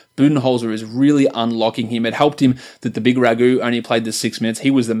Connaughton. Budenholzer is really unlocking him. It helped him that the big Ragu only played the 6 minutes.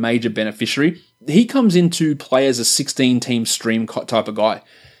 He was the major beneficiary. He comes into play as a 16-team stream type of guy.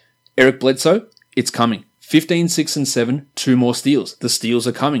 Eric Bledsoe, it's coming. 15, 6, and 7, 2 more steals. The steals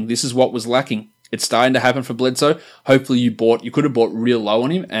are coming. This is what was lacking. It's starting to happen for Bledsoe. Hopefully you could have bought real low on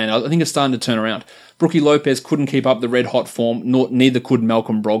him, and I think it's starting to turn around. Brookie Lopez couldn't keep up the red-hot form, neither could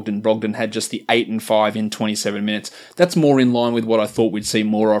Malcolm Brogdon. Brogdon had just the 8 and 5 in 27 minutes. That's more in line with what I thought we'd see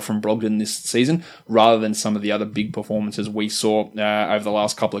more of from Brogdon this season, rather than some of the other big performances we saw over the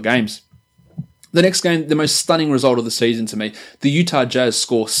last couple of games. The next game, the most stunning result of the season to me, the Utah Jazz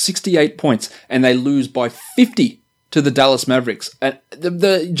score 68 points, and they lose by 50 to the Dallas Mavericks. And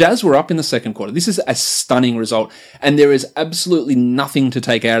the Jazz were up in the second quarter. This is a stunning result, and there is absolutely nothing to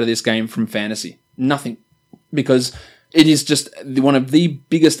take out of this game from fantasy. Nothing. Because It is just one of the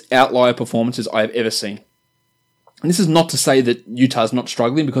biggest outlier performances I have ever seen. And this is not to say that Utah's not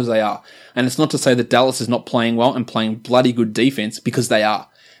struggling, because they are. And it's not to say that Dallas is not playing well and playing bloody good defense, because they are.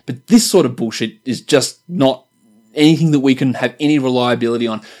 But this sort of bullshit is just not anything that we can have any reliability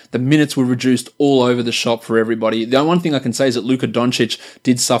on. The minutes were reduced all over the shop for everybody. The one thing I can say is that Luka Doncic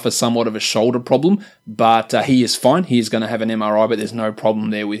did suffer somewhat of a shoulder problem, but he is fine. He is going to have an MRI, but there's no problem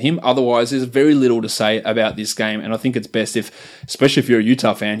there with him. Otherwise, there's very little to say about this game, and I think it's best if, especially if you're a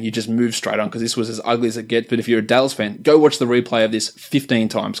Utah fan, you just move straight on, because this was as ugly as it gets. But if you're a Dallas fan, go watch the replay of this 15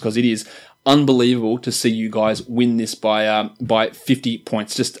 times, because it is unbelievable to see you guys win this by 50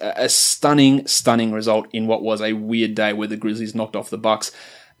 points. Just a stunning result in what was a weird day where the Grizzlies knocked off the Bucks,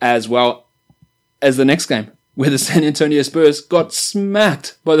 as well as the next game where the San Antonio Spurs got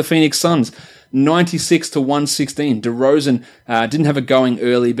smacked by the Phoenix Suns, 96-116. DeRozan didn't have it going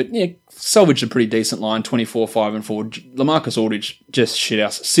early, but salvaged a pretty decent line, 24-5-4. LaMarcus Aldridge just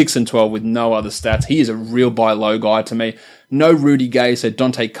shithouse, 6-12 with no other stats. He is a real buy low guy to me. No Rudy Gay, so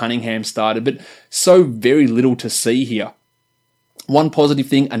Dante Cunningham started, but so very little to see here. One positive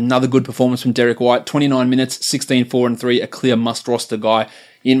thing, another good performance from Derek White, 29 minutes, 16-4-3, a clear must-roster guy,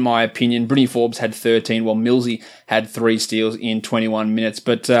 in my opinion. Brittany Forbes had 13, while Millsy had 3 steals in 21 minutes.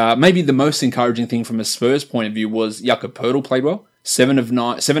 But maybe the most encouraging thing from a Spurs point of view was Jakob Poeltl played well. 7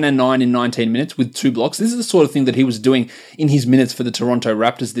 and 9 in 19 minutes with 2 blocks. This is the sort of thing that he was doing in his minutes for the Toronto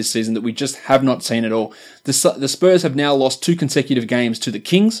Raptors this season that we just have not seen at all. The Spurs have now lost 2 consecutive games to the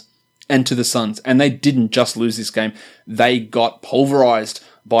Kings and to the Suns, and they didn't just lose this game. They got pulverized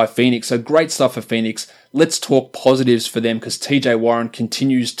by Phoenix. So great stuff for Phoenix. Let's talk positives for them, because TJ Warren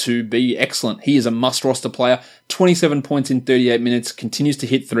continues to be excellent. He is a must-roster player. 27 points in 38 minutes, continues to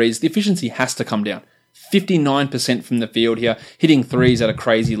hit threes. The efficiency has to come down. 59% from the field here, hitting threes at a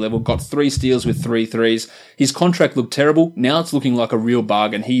crazy level, got 3 steals with 3 threes. His contract looked terrible. Now it's looking like a real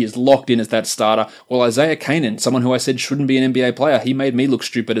bargain. He is locked in as that starter. While Isaiah Kanan, someone who I said shouldn't be an NBA player, he made me look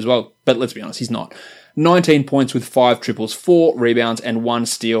stupid as well. But let's be honest, he's not. 19 points with 5 triples, 4 rebounds, and 1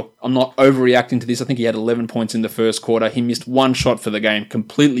 steal. I'm not overreacting to this. I think he had 11 points in the first quarter. He missed 1 shot for the game.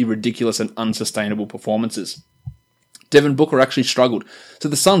 Completely ridiculous and unsustainable performances. Devin Booker actually struggled. So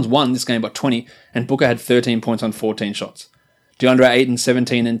the Suns won this game by 20, and Booker had 13 points on 14 shots. DeAndre Ayton,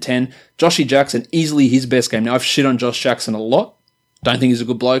 17 and 10. Joshy Jackson, easily his best game. Now, I've shit on Josh Jackson a lot. Don't think he's a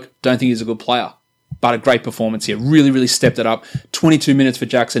good bloke. Don't think he's a good player. But a great performance here. Really stepped it up. 22 minutes for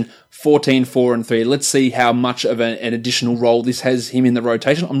Jackson, 14, 4 and 3. Let's see how much of an additional role this has him in the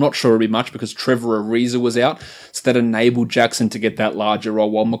rotation. I'm not sure it'll be much, because Trevor Ariza was out, so that enabled Jackson to get that larger role,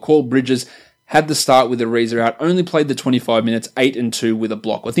 while McCall Bridges had the start with Ariza out, only played the 25 minutes, 8 and 2 with a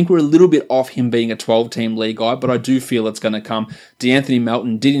block. I think we're a little bit off him being a 12-team league guy, but I do feel it's going to come. DeAnthony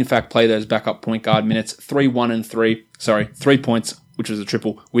Melton did in fact play those backup point guard minutes, 3 points, which was a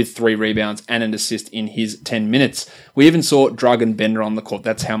triple, with 3 rebounds and an assist in his 10 minutes. We even saw Dragan Bender on the court.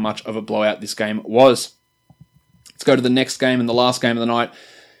 That's how much of a blowout this game was. Let's go to the next game and the last game of the night.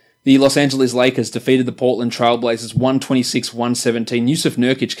 The Los Angeles Lakers defeated the Portland Trailblazers 126-117. Yusuf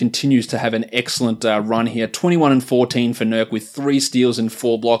Nurkic continues to have an excellent run here. 21 and 14 for Nurk with 3 steals and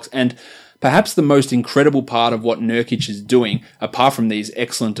 4 blocks. And perhaps the most incredible part of what Nurkic is doing, apart from these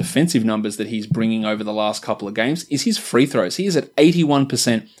excellent defensive numbers that he's bringing over the last couple of games, is his free throws. He is at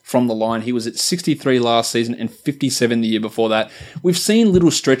 81% from the line. He was at 63 last season and 57 the year before that. We've seen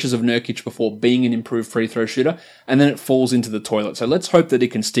little stretches of Nurkic before being an improved free throw shooter, and then it falls into the toilet. So let's hope that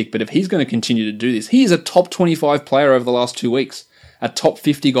it can stick. But if he's going to continue to do this, he is a top 25 player over the last 2 weeks. A top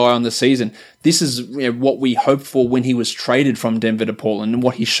 50 guy on the season. This is what we hoped for when he was traded from Denver to Portland, and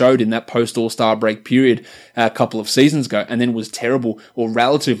what he showed in that post-All-Star break period a couple of seasons ago, and then was terrible, or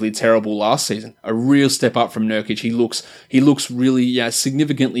relatively terrible, last season. A real step up from Nurkic. He looks really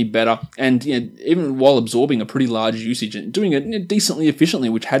significantly better, and even while absorbing a pretty large usage and doing it decently efficiently,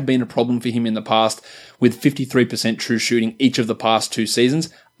 which had been a problem for him in the past, with 53% true shooting each of the past 2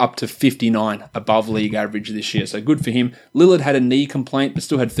 seasons. Up to 59 above league average this year. So good for him. Lillard had a knee complaint, but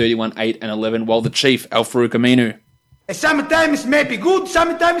still had 31, 8, and 11, while the Chief, Al-Farouq Aminu. Sometimes may be good,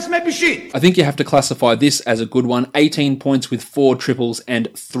 sometimes may be shit. I think you have to classify this as a good one. 18 points with 4 triples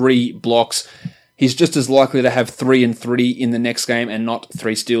and 3 blocks. He's just as likely to have 3 and 3 in the next game and not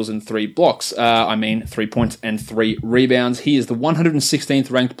 3 steals and 3 blocks. 3 points and 3 rebounds. He is the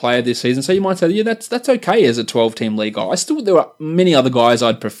 116th ranked player this season. So you might say, yeah, that's okay as a 12-team league guy. There are many other guys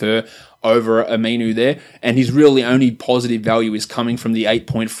I'd prefer over Aminu there, and his really only positive value is coming from the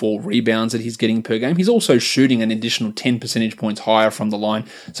 8.4 rebounds that he's getting per game. He's also shooting an additional 10 percentage points higher from the line,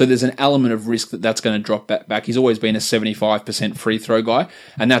 so there's an element of risk that that's going to drop back. He's always been a 75% free throw guy,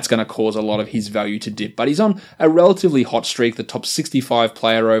 and that's going to cause a lot of his value to dip. But he's on a relatively hot streak, the top 65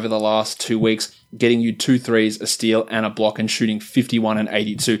 player over the last 2 weeks, getting you 2 threes, a steal, and a block, and shooting 51 and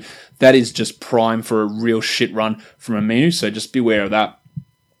 82. That is just prime for a real shit run from Aminu, so just beware of that.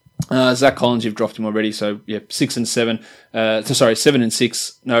 Zach Collins, you've dropped him already, so yeah, 6 and 7. 7 and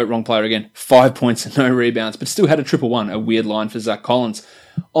 6. No, wrong player again. 5 points and no rebounds, but still had a 1-1. A weird line for Zach Collins.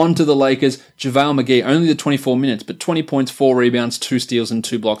 On to the Lakers. JaVale McGee, only the 24 minutes, but 20 points, 4 rebounds, 2 steals, and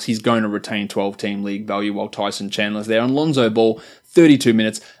 2 blocks. He's going to retain 12-team league value while Tyson Chandler's there. And Lonzo Ball, 32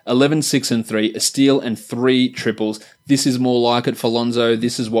 minutes, 11, 6, and 3, a steal and 3 triples. This is more like it for Lonzo.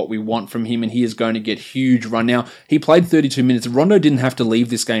 This is what we want from him, and he is going to get huge run. Now, he played 32 minutes. Rondo didn't have to leave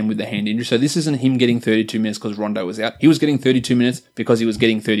this game with the hand injury, so this isn't him getting 32 minutes because Rondo was out. He was getting 32 minutes because he was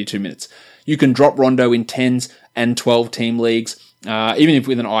getting 32 minutes. You can drop Rondo in 10s and 12-team leagues. Even if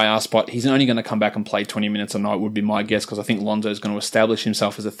with an IR spot, he's only going to come back and play 20 minutes a night would be my guess, because I think Lonzo is going to establish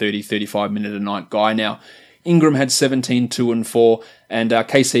himself as a 30, 35 minute a night guy now. Ingram had 17, 2 and 4, and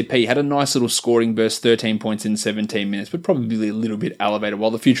KCP had a nice little scoring burst, 13 points in 17 minutes, but probably a little bit elevated,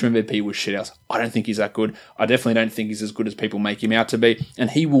 while the future MVP was shithouse. I don't think he's that good. I definitely don't think he's as good as people make him out to be, and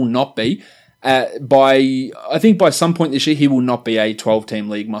he will not be. I think by some point this year, he will not be a 12-team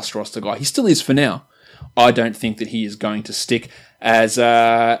league must-roster guy. He still is for now. I don't think that he is going to stick as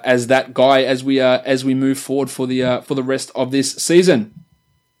that guy as we move forward for the rest of this season.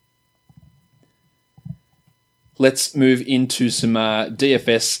 Let's move into some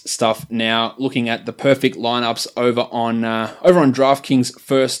DFS stuff now. Looking at the perfect lineups over on DraftKings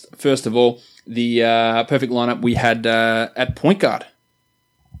first of all, the perfect lineup we had at point guard.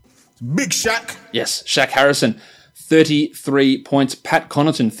 Big Shaq. Yes, Shaq Harrison, 33 points. Pat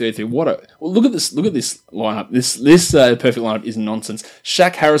Connaughton, 33. Look at this lineup. This perfect lineup is nonsense.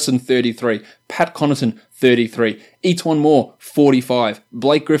 Shaq Harrison, 33. Pat Connaughton, 33. Etuan Moore, 45.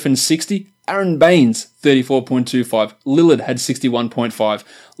 Blake Griffin, 60. Aaron Baines, 34.25. Lillard had 61.5.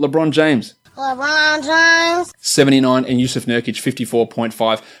 LeBron James, 79, and Yusuf Nurkic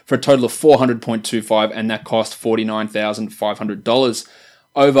 54.5 for a total of 400.25, and that cost $49,500.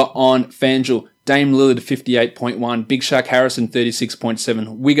 Over on FanDuel, Dame Lillard 58.1, Big Shaq Harrison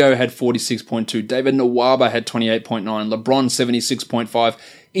 36.7, Wigo had 46.2, David Nwaba had 28.9, LeBron 76.5,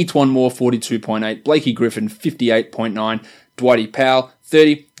 Etuan Moore 42.8, Blakey Griffin 58.9, Dwighty Powell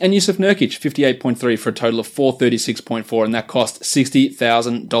 30, and Yusuf Nurkic 58.3 for a total of 436.4, and that cost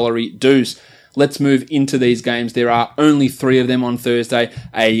 $60,000 dues. Let's move into these games. There are only 3 of them on Thursday,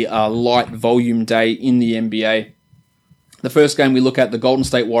 a light volume day in the NBA. The first game we look at, the Golden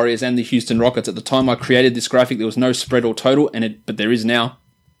State Warriors and the Houston Rockets. At the time I created this graphic, there was no spread or total, but there is now.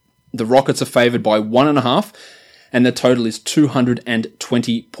 The Rockets are favored by 1.5, and the total is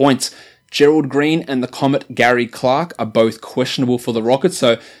 220 points. Gerald Green and the Comet Gary Clark are both questionable for the Rockets,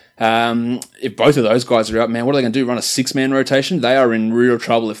 so if both of those guys are out, man, what are they going to do? Run a 6-man rotation? They are in real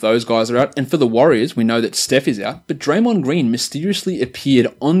trouble if those guys are out. And for the Warriors, we know that Steph is out, but Draymond Green mysteriously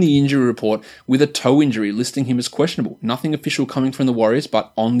appeared on the injury report with a toe injury, listing him as questionable. Nothing official coming from the Warriors,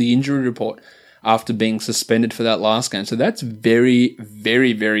 but on the injury report after being suspended for that last game. So that's very,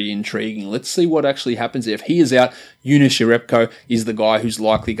 very, very intriguing. Let's see what actually happens there. If he is out, Eunice Jerebko is the guy who's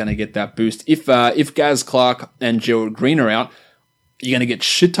likely going to get that boost. If Gaz Clark and Gerald Green are out, you're going to get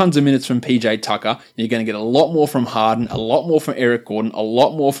shit tons of minutes from PJ Tucker. You're going to get a lot more from Harden, a lot more from Eric Gordon, a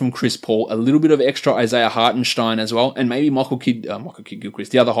lot more from Chris Paul, a little bit of extra Isaiah Hartenstein as well, and maybe Michael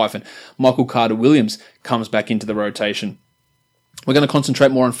Kidd-Gilchrist, the other hyphen, Michael Carter-Williams comes back into the rotation. We're going to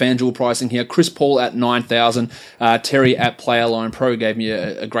concentrate more on FanDuel pricing here. Chris Paul at 9,000. Terry at PlayerLine Pro gave me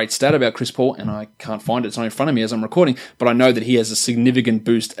a great stat about Chris Paul, and I can't find it. It's not in front of me as I'm recording, but I know that he has a significant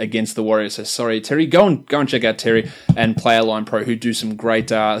boost against the Warriors. So sorry, Terry. Go and check out Terry and PlayerLine Pro, who do some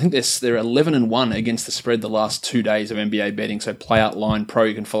great. I think they're 11-1 against the spread the last 2 days of NBA betting. So PlayerLine Pro,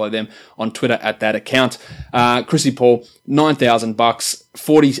 you can follow them on Twitter at that account. Chrissy Paul, $9,000.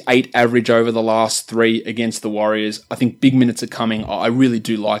 48 average over the last 3 against the Warriors. I think big minutes are coming. I really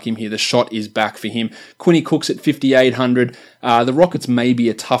do like him here. The shot is back for him. Quinny Cooks at 5,800. The Rockets may be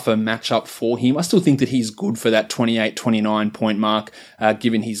a tougher matchup for him. I still think that he's good for that 28, 29 point mark,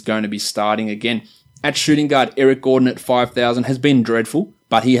 given he's going to be starting again. At shooting guard, Eric Gordon at 5,000 has been dreadful,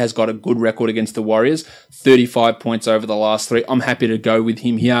 but he has got a good record against the Warriors. 35 points over the last 3. I'm happy to go with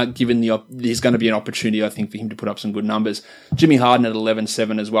him here, given there's going to be an opportunity, I think, for him to put up some good numbers. Jimmy Harden at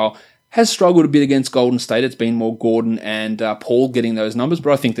 11,700 as well. has struggled a bit against Golden State. It's been more Gordon and Paul getting those numbers,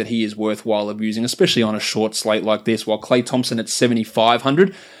 but I think that he is worthwhile abusing, especially on a short slate like this, while Klay Thompson at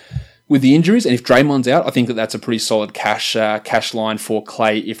 7,500 with the injuries. And if Draymond's out, I think that that's a pretty solid cash line for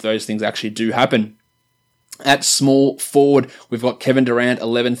Klay if those things actually do happen. At small forward, we've got Kevin Durant,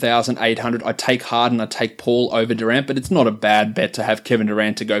 11,800. I take Harden, I take Paul over Durant, but it's not a bad bet to have Kevin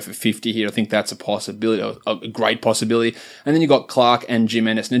Durant to go for 50 here. I think that's a possibility, a great possibility. And then you've got Clark and Jim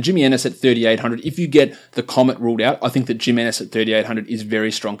Ennis. Now, Jimmy Ennis at 3,800. If you get the Comet ruled out, I think that Jim Ennis at 3,800 is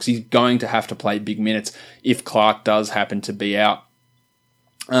very strong because he's going to have to play big minutes if Clark does happen to be out.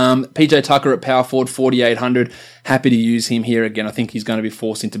 PJ Tucker at power forward, 4,800. Happy to use him here again. I think he's going to be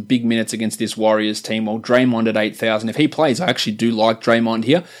forced into big minutes against this Warriors team. While Draymond at 8,000. If he plays, I actually do like Draymond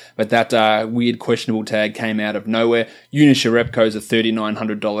here, but that weird questionable tag came out of nowhere. Eunice Jerebko's a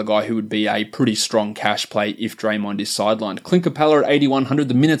 $3,900 guy who would be a pretty strong cash play if Draymond is sidelined. Clint Capella at 8,100.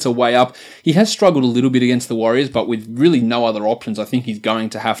 The minutes are way up. He has struggled a little bit against the Warriors, but with really no other options, I think he's going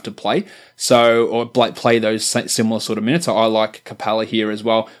to have to play. Or play those similar sort of minutes. I like Capella here as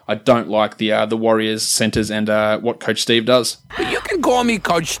well. I don't like the Warriors centers and what Coach Steve does. You can call me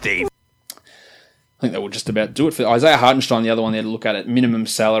Coach Steve. I think that will just about do it for Isaiah Hartenstein, the other one there to look at minimum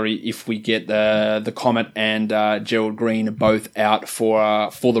salary if we get the Comet and Gerald Green both out for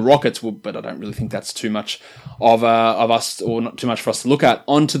the Rockets, but I don't really think that's too much of us, or not too much for us to look at.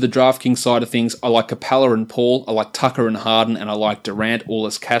 On to the DraftKings side of things, I like Capella and Paul, I like Tucker and Harden, and I like Durant, all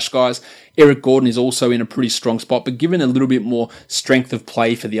as cash guys. Eric Gordon is also in a pretty strong spot, but given a little bit more strength of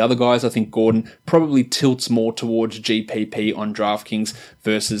play for the other guys, I think Gordon probably tilts more towards GPP on DraftKings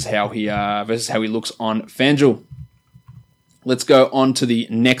versus how he looks on FanDuel. Let's go on to the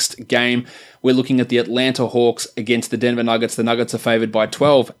next game. We're looking at the Atlanta Hawks against the Denver Nuggets. The Nuggets are favored by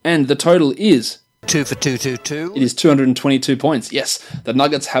 12, and the total is 2 for 222. It is 222 points. Yes, the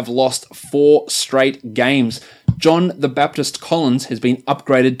Nuggets have lost 4 straight games. John the Baptist Collins has been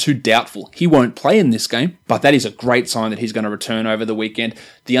upgraded to doubtful. He won't play in this game, but that is a great sign that he's going to return over the weekend.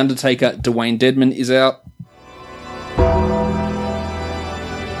 The Undertaker, Dwayne Dedmon, is out.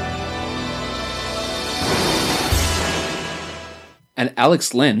 And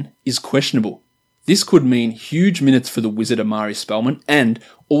Alex Len is questionable. This could mean huge minutes for the Wizard Amari Spellman and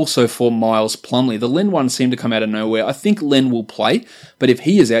also for Miles Plumlee. The Len one seemed to come out of nowhere. I think Len will play, but if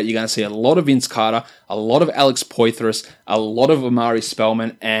he is out, you're going to see a lot of Vince Carter, a lot of Alex Poitras, a lot of Amari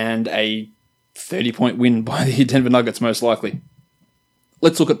Spellman, and a 30-point win by the Denver Nuggets most likely.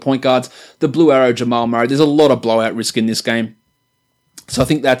 Let's look at point guards. The Blue Arrow, Jamal Murray. There's a lot of blowout risk in this game. So I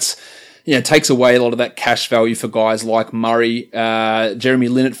think that's... it takes away a lot of that cash value for guys like Murray. Jeremy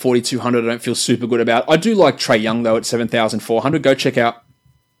Lin at 4,200, I don't feel super good about. I do like Trae Young, though, at 7,400. Go check out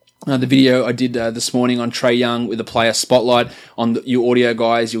the video I did this morning on Trae Young with a player spotlight. On you audio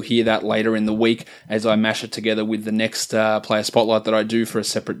guys, you'll hear that later in the week as I mash it together with the next player spotlight that I do for a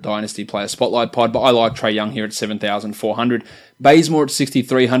separate Dynasty player spotlight pod. But I like Trae Young here at 7,400. Bazemore at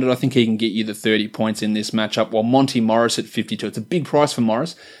 6,300. I think he can get you the 30 points in this matchup, while Monty Morris at 52. It's a big price for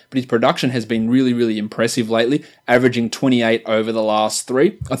Morris, but his production has been really, really impressive lately, averaging 28 over the last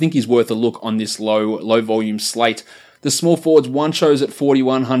 3. I think he's worth a look on this low volume slate. The small forwards, one shows at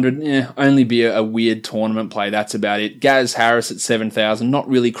 4,100. Only be a weird tournament play. That's about it. Gaz Harris at 7,000. Not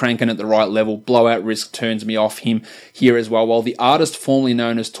really cranking at the right level. Blowout risk turns me off him here as well. While the artist formerly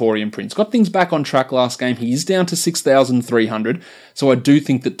known as Taurean Prince got things back on track last game. He is down to 6,300. So I do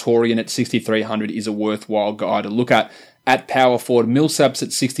think that Taurean at 6,300 is a worthwhile guy to look at. At power forward, Millsap's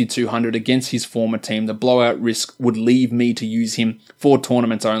at 6,200 against his former team. The blowout risk would leave me to use him for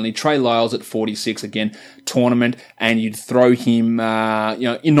tournaments only. Trey Lyles at 46, again, tournament, and you'd throw him,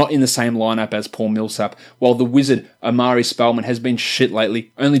 not in the same lineup as Paul Millsap. While the Wizard, Amari Spellman, has been shit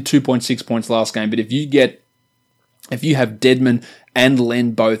lately. Only 2.6 points last game, but if you have Dedmon and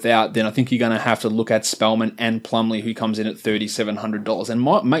Len both out, then I think you're going to have to look at Spellman and Plumlee, who comes in at $3,700. And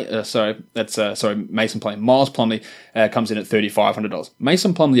Mason Plumlee. Miles Plumlee comes in at $3,500.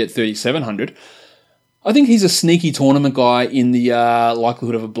 Mason Plumlee at $3,700. I think he's a sneaky tournament guy in the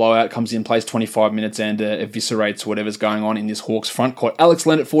likelihood of a blowout, comes in, plays 25 minutes and eviscerates whatever's going on in this Hawks front court. Alex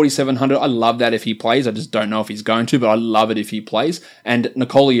Len at 4,700. I love that if he plays. I just don't know if he's going to, but I love it if he plays. And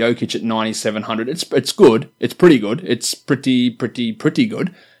Nikola Jokic at 9,700. It's good. It's pretty good. It's pretty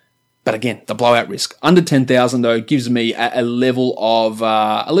good. But again, the blowout risk under 10,000 though gives me a level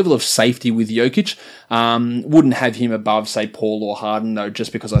of safety with Jokic. Wouldn't have him above, say, Paul or Harden though,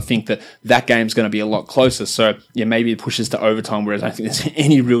 just because I think that game's going to be a lot closer. So yeah, maybe it pushes to overtime, whereas I don't think there's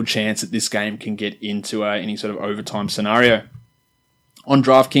any real chance that this game can get into any sort of overtime scenario. On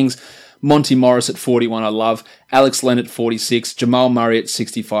DraftKings, Monty Morris at 41, I love. Alex Len at 46. Jamal Murray at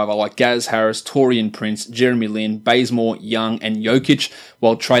 65, I like. Gaz Harris, Torian Prince, Jeremy Lin, Bazemore, Young, and Jokic,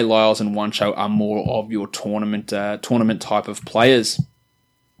 while Trey Lyles and Wancho are more of your tournament type of players.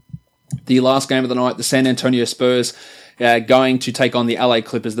 The last game of the night, the San Antonio Spurs going to take on the LA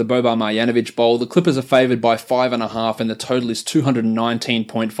Clippers, the Boban Marjanovic Bowl. The Clippers are favoured by 5.5 and the total is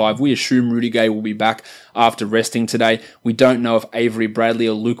 219.5. We assume Rudy Gay will be back after resting today. We don't know if Avery Bradley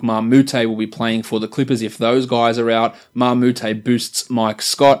or Luke Marmute will be playing for the Clippers. If those guys are out, Marmute boosts Mike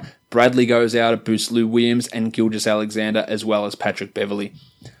Scott. Bradley goes out, it boosts Lou Williams and Gilgeous-Alexander as well as Patrick Beverley.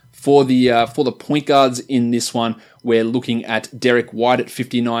 For the point guards in this one, we're looking at Derek White at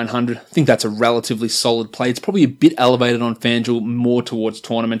 5,900. I think that's a relatively solid play. It's probably a bit elevated on FanDuel, more towards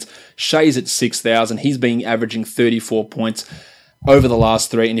tournaments. Shea's at 6,000. He's been averaging 34 points over the last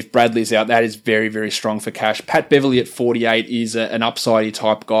 3, and if Bradley's out, that is very, very strong for cash. Pat Beverley at 48 is an upsidey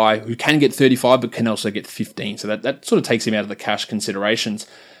type guy who can get 35 but can also get 15, so that sort of takes him out of the cash considerations.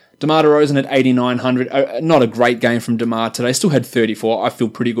 DeMar DeRozan at 8,900. Not a great game from DeMar today. Still had 34. I feel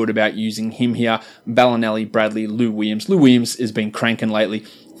pretty good about using him here. Bellinelli, Bradley, Lou Williams. Lou Williams has been cranking lately.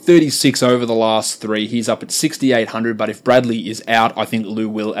 36 over the last 3. He's up at 6,800. But if Bradley is out, I think Lou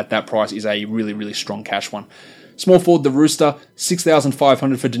will at that price is a really, really strong cash one. Small forward, the Rooster,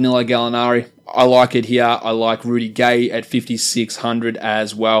 6,500 for Danilo Gallinari. I like it here. I like Rudy Gay at 5,600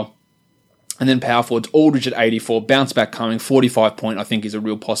 as well. And then power forwards, Aldridge at 84, bounce back coming, 45 point I think is a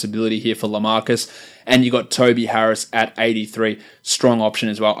real possibility here for LaMarcus. And you got Toby Harris at 83, strong option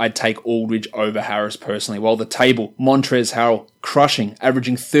as well. I'd take Aldridge over Harris personally. While the table, Montrezl Harrell crushing,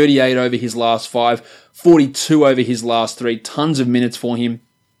 averaging 38 over his last 5, 42 over his last 3, tons of minutes for him,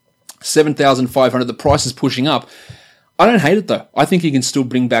 7,500, the price is pushing up. I don't hate it though. I think he can still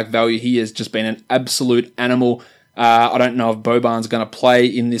bring back value. He has just been an absolute animal. I don't know if Boban's going to play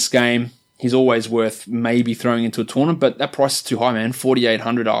in this game. He's always worth maybe throwing into a tournament, but that price is too high, man.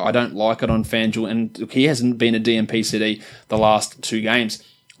 4,800. I don't like it on FanDuel, and he hasn't been a DMP CD the last 2 games.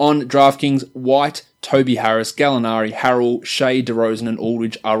 On DraftKings, White, Toby Harris, Gallinari, Harrell, Shea, DeRozan, and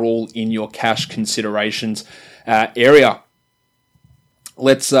Aldridge are all in your cash considerations area.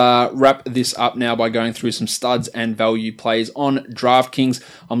 Let's wrap this up now by going through some studs and value plays on DraftKings.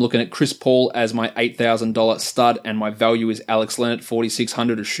 I'm looking at Chris Paul as my $8,000 stud, and my value is Alex Len at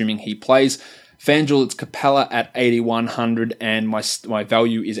 4,600, assuming he plays. FanDuel, it's Capella at 8,100, and my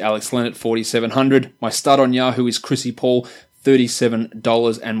value is Alex Len at 4,700. My stud on Yahoo is Chrissy Paul,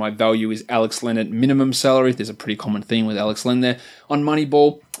 $37, and my value is Alex Len at minimum salary. There's a pretty common theme with Alex Len there. On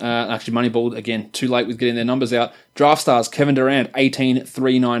Moneyball, Moneyball, again, too late with getting their numbers out. Draft Stars, Kevin Durant,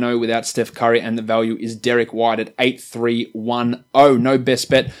 18,390 without Steph Curry, and the value is Derek White at 8,310. No best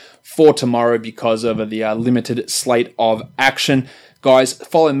bet for tomorrow because of the limited slate of action. Guys,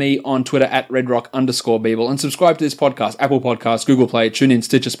 follow me on Twitter at redrock_Beeble and subscribe to this podcast, Apple Podcasts, Google Play, TuneIn,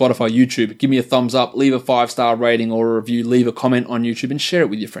 Stitcher, Spotify, YouTube. Give me a thumbs up, leave a 5-star rating or a review, leave a comment on YouTube and share it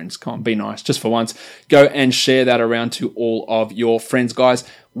with your friends. Come on, be nice, just for once. Go and share that around to all of your friends. Guys,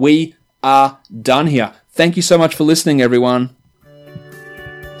 we are done here. Thank you so much for listening, everyone.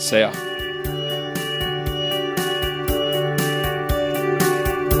 See ya.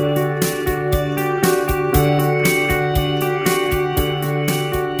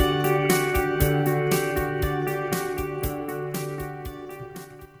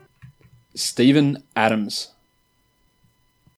 Steven Adams.